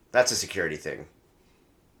don't know. That's a security thing.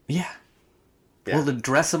 Yeah. Yeah. Well, to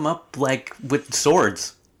dress them up like with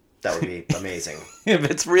swords. That would be amazing. If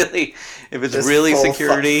it's really Just really full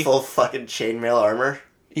security. full fucking chainmail armor.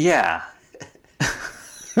 Yeah.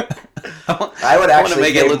 I would wanna actually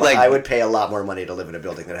make it look like- I would pay a lot more money to live in a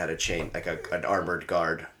building that had a chain, like an armored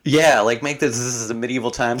guard. Yeah, like make this is a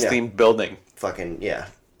medieval times Yeah. themed building. Fucking yeah.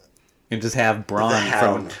 And just have The Braun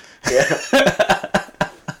Hound. from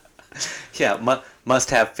Yeah.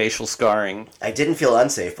 must have facial scarring. I didn't feel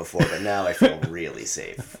unsafe before, but now I feel really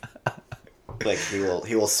safe. Like he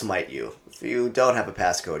will smite you. If you don't have a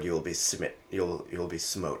passcode, you will be you will be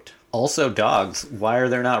smote. Also dogs. Why are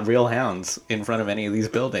there not real hounds in front of any of these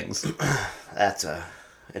buildings? That's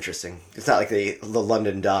interesting. It's not like the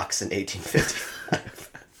London docks in 1855.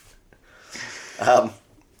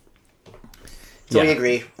 So we Yeah.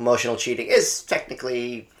 agree. Emotional cheating is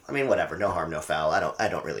technically, I mean, whatever. No harm, no foul. I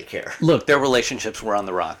don't really care. Look, their relationships were on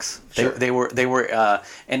the rocks. Sure. They were,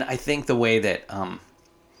 and I think the way that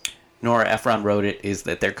Nora Ephron wrote it is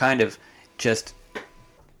that they're kind of just.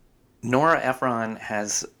 Nora Ephron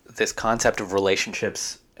has this concept of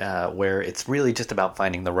relationships where it's really just about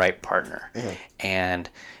finding the right partner, and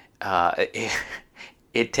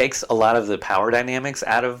it takes a lot of the power dynamics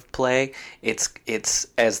out of play. It's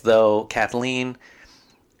as though Kathleen,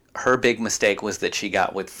 her big mistake was that she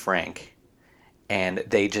got with Frank, and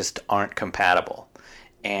they just aren't compatible.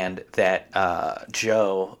 And that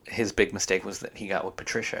Joe, his big mistake was that he got with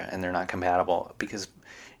Patricia, and they're not compatible because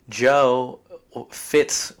Joe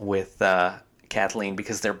fits with Kathleen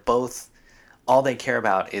because they're both, all they care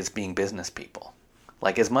about is being business people.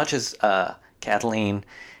 Like, as much as Kathleen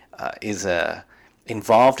is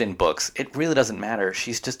involved in books, it really doesn't matter.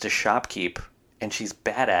 She's just a shopkeep, and she's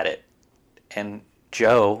bad at it. And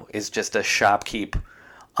Joe is just a shopkeep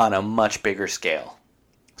on a much bigger scale.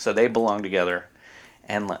 So they belong together.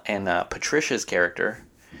 And Patricia's character,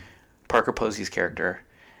 Parker Posey's character,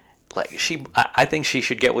 like, I think she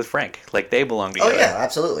should get with Frank. Like, they belong together. Oh yeah,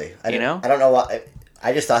 absolutely. I know? I don't know why.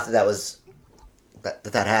 I just thought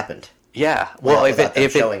that happened. Yeah. Well, without them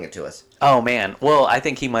if showing it to us. Oh man. Well, I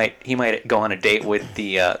think he might go on a date with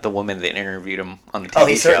the woman that interviewed him on the TV show. Oh,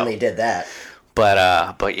 he certainly did that.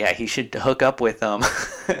 But yeah, he should hook up with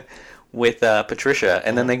with Patricia,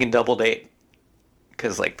 and then they can double date.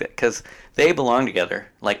 Because they belong together.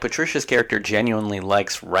 Like, Patricia's character genuinely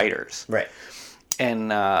likes writers. Right.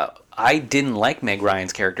 And I didn't like Meg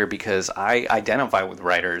Ryan's character because I identify with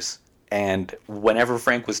writers. And whenever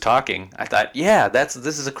Frank was talking, I thought, yeah, this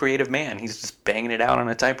is a creative man. He's just banging it out on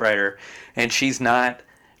a typewriter. And she's not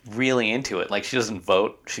really into it. Like, she doesn't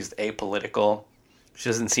vote. She's apolitical. She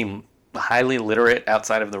doesn't seem highly literate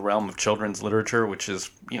outside of the realm of children's literature, which is,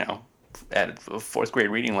 at a fourth grade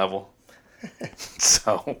reading level.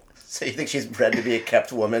 So you think she's bred to be a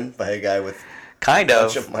kept woman by a guy with kind a of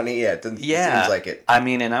bunch of money? Yeah, it seems like it. I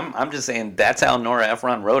mean, and I'm just saying that's how Nora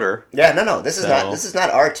Ephron wrote her. Yeah, no. This is not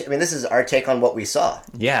our. This is our take on what we saw.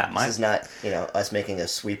 Yeah, this is not us making a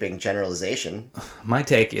sweeping generalization. My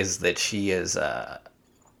take is that she is.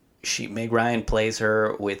 Meg Ryan plays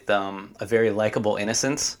her with a very likable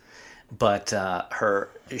innocence, but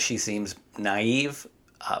she seems naive,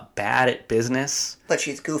 bad at business. But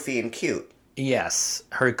she's goofy and cute. Yes,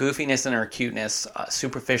 her goofiness and her cuteness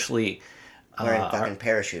superficially. Wearing fucking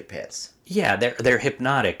parachute pants. Yeah, they're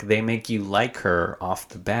hypnotic. They make you like her off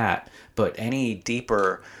the bat, but any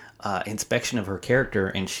deeper inspection of her character,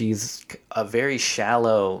 and she's a very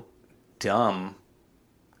shallow, dumb,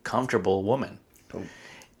 comfortable woman. And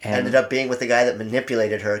ended up being with the guy that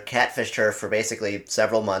manipulated her, catfished her for basically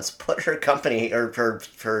several months, put her company or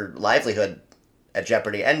her livelihood at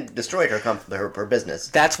jeopardy, and destroyed her business.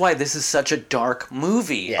 That's why this is such a dark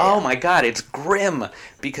movie. Yeah, oh my god, it's grim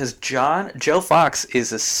because Joe Fox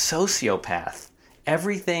is a sociopath.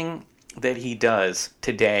 Everything that he does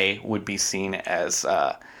today would be seen as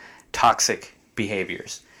toxic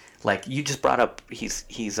behaviors. Like, you just brought up, he's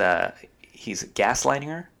gaslighting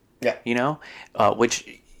her. Yeah.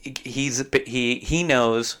 Which he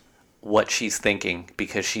knows what she's thinking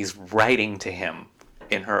because she's writing to him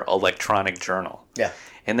in her electronic journal. Yeah.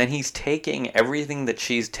 And then he's taking everything that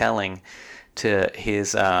she's telling to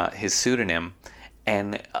his pseudonym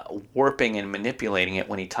and warping and manipulating it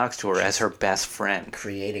when he talks to her as her best friend.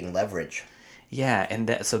 Creating leverage. Yeah, and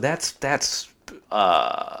that's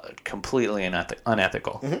completely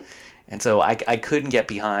unethical. Mm-hmm. And so I couldn't get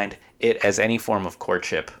behind it as any form of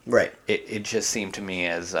courtship. Right. It just seemed to me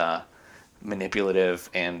as manipulative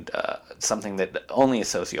and something that only a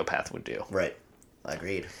sociopath would do. Right.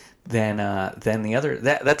 Agreed. Then the other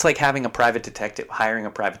that's like hiring a private detective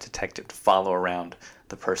to follow around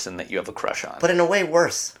the person that you have a crush on. But in a way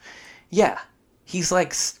worse. Yeah, he's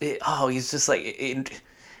just like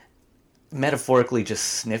metaphorically just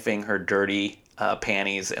sniffing her dirty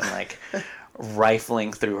panties and like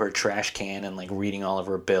rifling through her trash can and like reading all of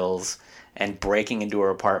her bills and breaking into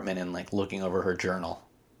her apartment and like looking over her journal.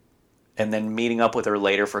 And then meeting up with her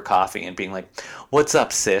later for coffee and being like, "What's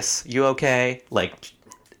up, sis? You okay?" Like,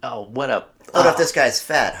 oh, what up? What if this guy's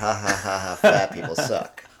fat? Ha ha ha ha! Fat people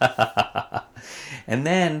suck. And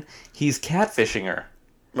then he's catfishing her,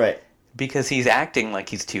 right? Because he's acting like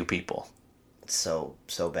he's two people. So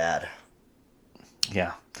bad.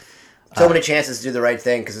 Yeah. So many chances to do the right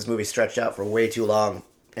thing because this movie stretched out for way too long,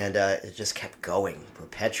 and it just kept going,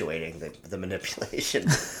 perpetuating the manipulation.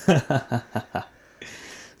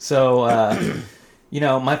 So,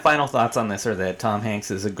 my final thoughts on this are that Tom Hanks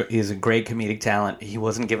is a great comedic talent. He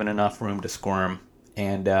wasn't given enough room to squirm,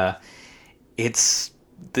 and it's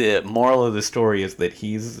the moral of the story is that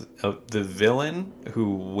he's the villain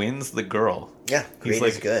who wins the girl. Yeah, greed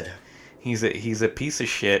is good. He's a piece of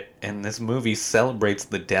shit, and this movie celebrates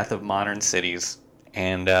the death of modern cities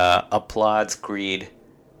and applauds greed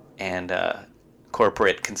and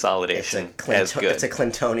corporate consolidation as good. It's a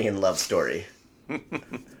Clintonian love story.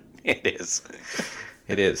 It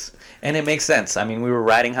is. And it makes sense. I mean, we were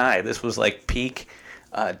riding high. This was like peak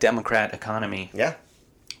Democrat economy. Yeah.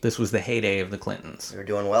 This was the heyday of the Clintons. They were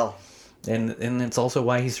doing well. And it's also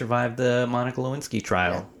why he survived the Monica Lewinsky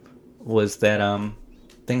trial. Yeah. Was that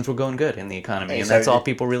things were going good in the economy, Hey, and that's started- all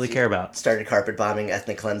people really care about. Started carpet bombing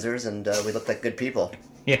ethnic cleansers, and we looked like good people.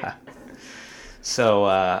 Yeah. So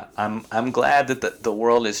I'm glad that the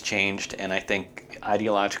world has changed, and I think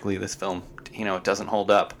ideologically this film, it doesn't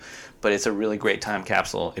hold up, but it's a really great time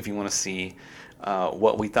capsule if you want to see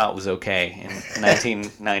what we thought was okay in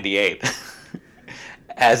 1998,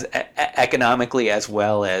 as economically as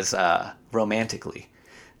well as romantically,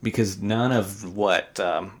 because none of what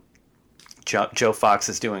Joe Fox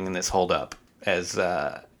is doing in this hold up as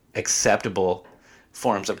acceptable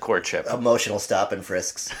forms of courtship. Emotional stop and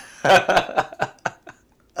frisks.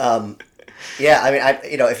 Yeah, I mean,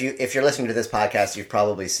 if you're listening to this podcast, you've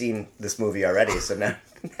probably seen this movie already. So now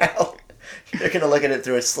you're gonna look at it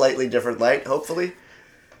through a slightly different light, hopefully.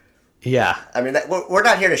 Yeah. I mean, we're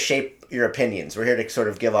not here to shape your opinions. We're here to sort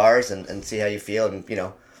of give ours and see how you feel, and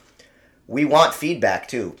we want feedback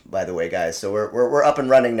too. By the way, guys, so we're up and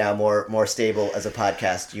running now, more stable as a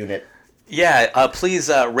podcast unit. Yeah, please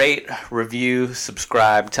rate, review,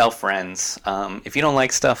 subscribe, tell friends. If you don't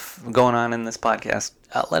like stuff going on in this podcast,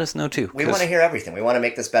 let us know too. We want to hear everything. We want to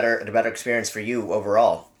make this a better experience for you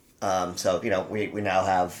overall. So we now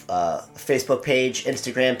have a Facebook page,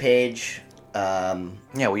 Instagram page.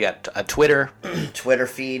 Yeah, we got a Twitter. Twitter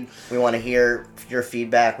feed. We want to hear your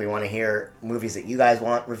feedback. We want to hear movies that you guys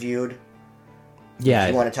want reviewed. Yeah,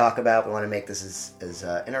 We want to talk about. We want to make this as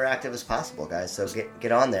interactive as possible, guys. So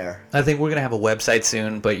get on there. I think we're gonna have a website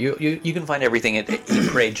soon, but you can find everything at Eat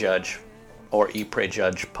Pray Judge or Eat Pray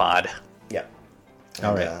Judge Pod. Yep.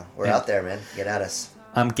 All right. We're out there, man. Get at us.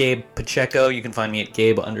 I'm Gabe Pacheco. You can find me at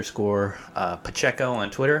Gabe_Pacheco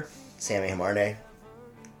on Twitter. Sammy Hamarne.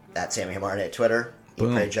 At Sammy Hamarne at Twitter.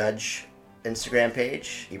 Boom. Eat Pray Judge Instagram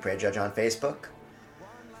page. Eat Pray Judge on Facebook.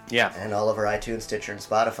 Yeah. And all over iTunes, Stitcher, and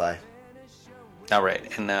Spotify. All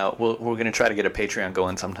right, and we're going to try to get a Patreon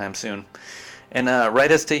going sometime soon. And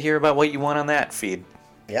write us to hear about what you want on that feed.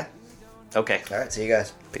 Yeah. Okay. All right. See you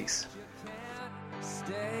guys. Peace.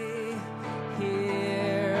 Stay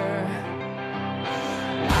here.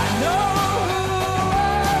 I know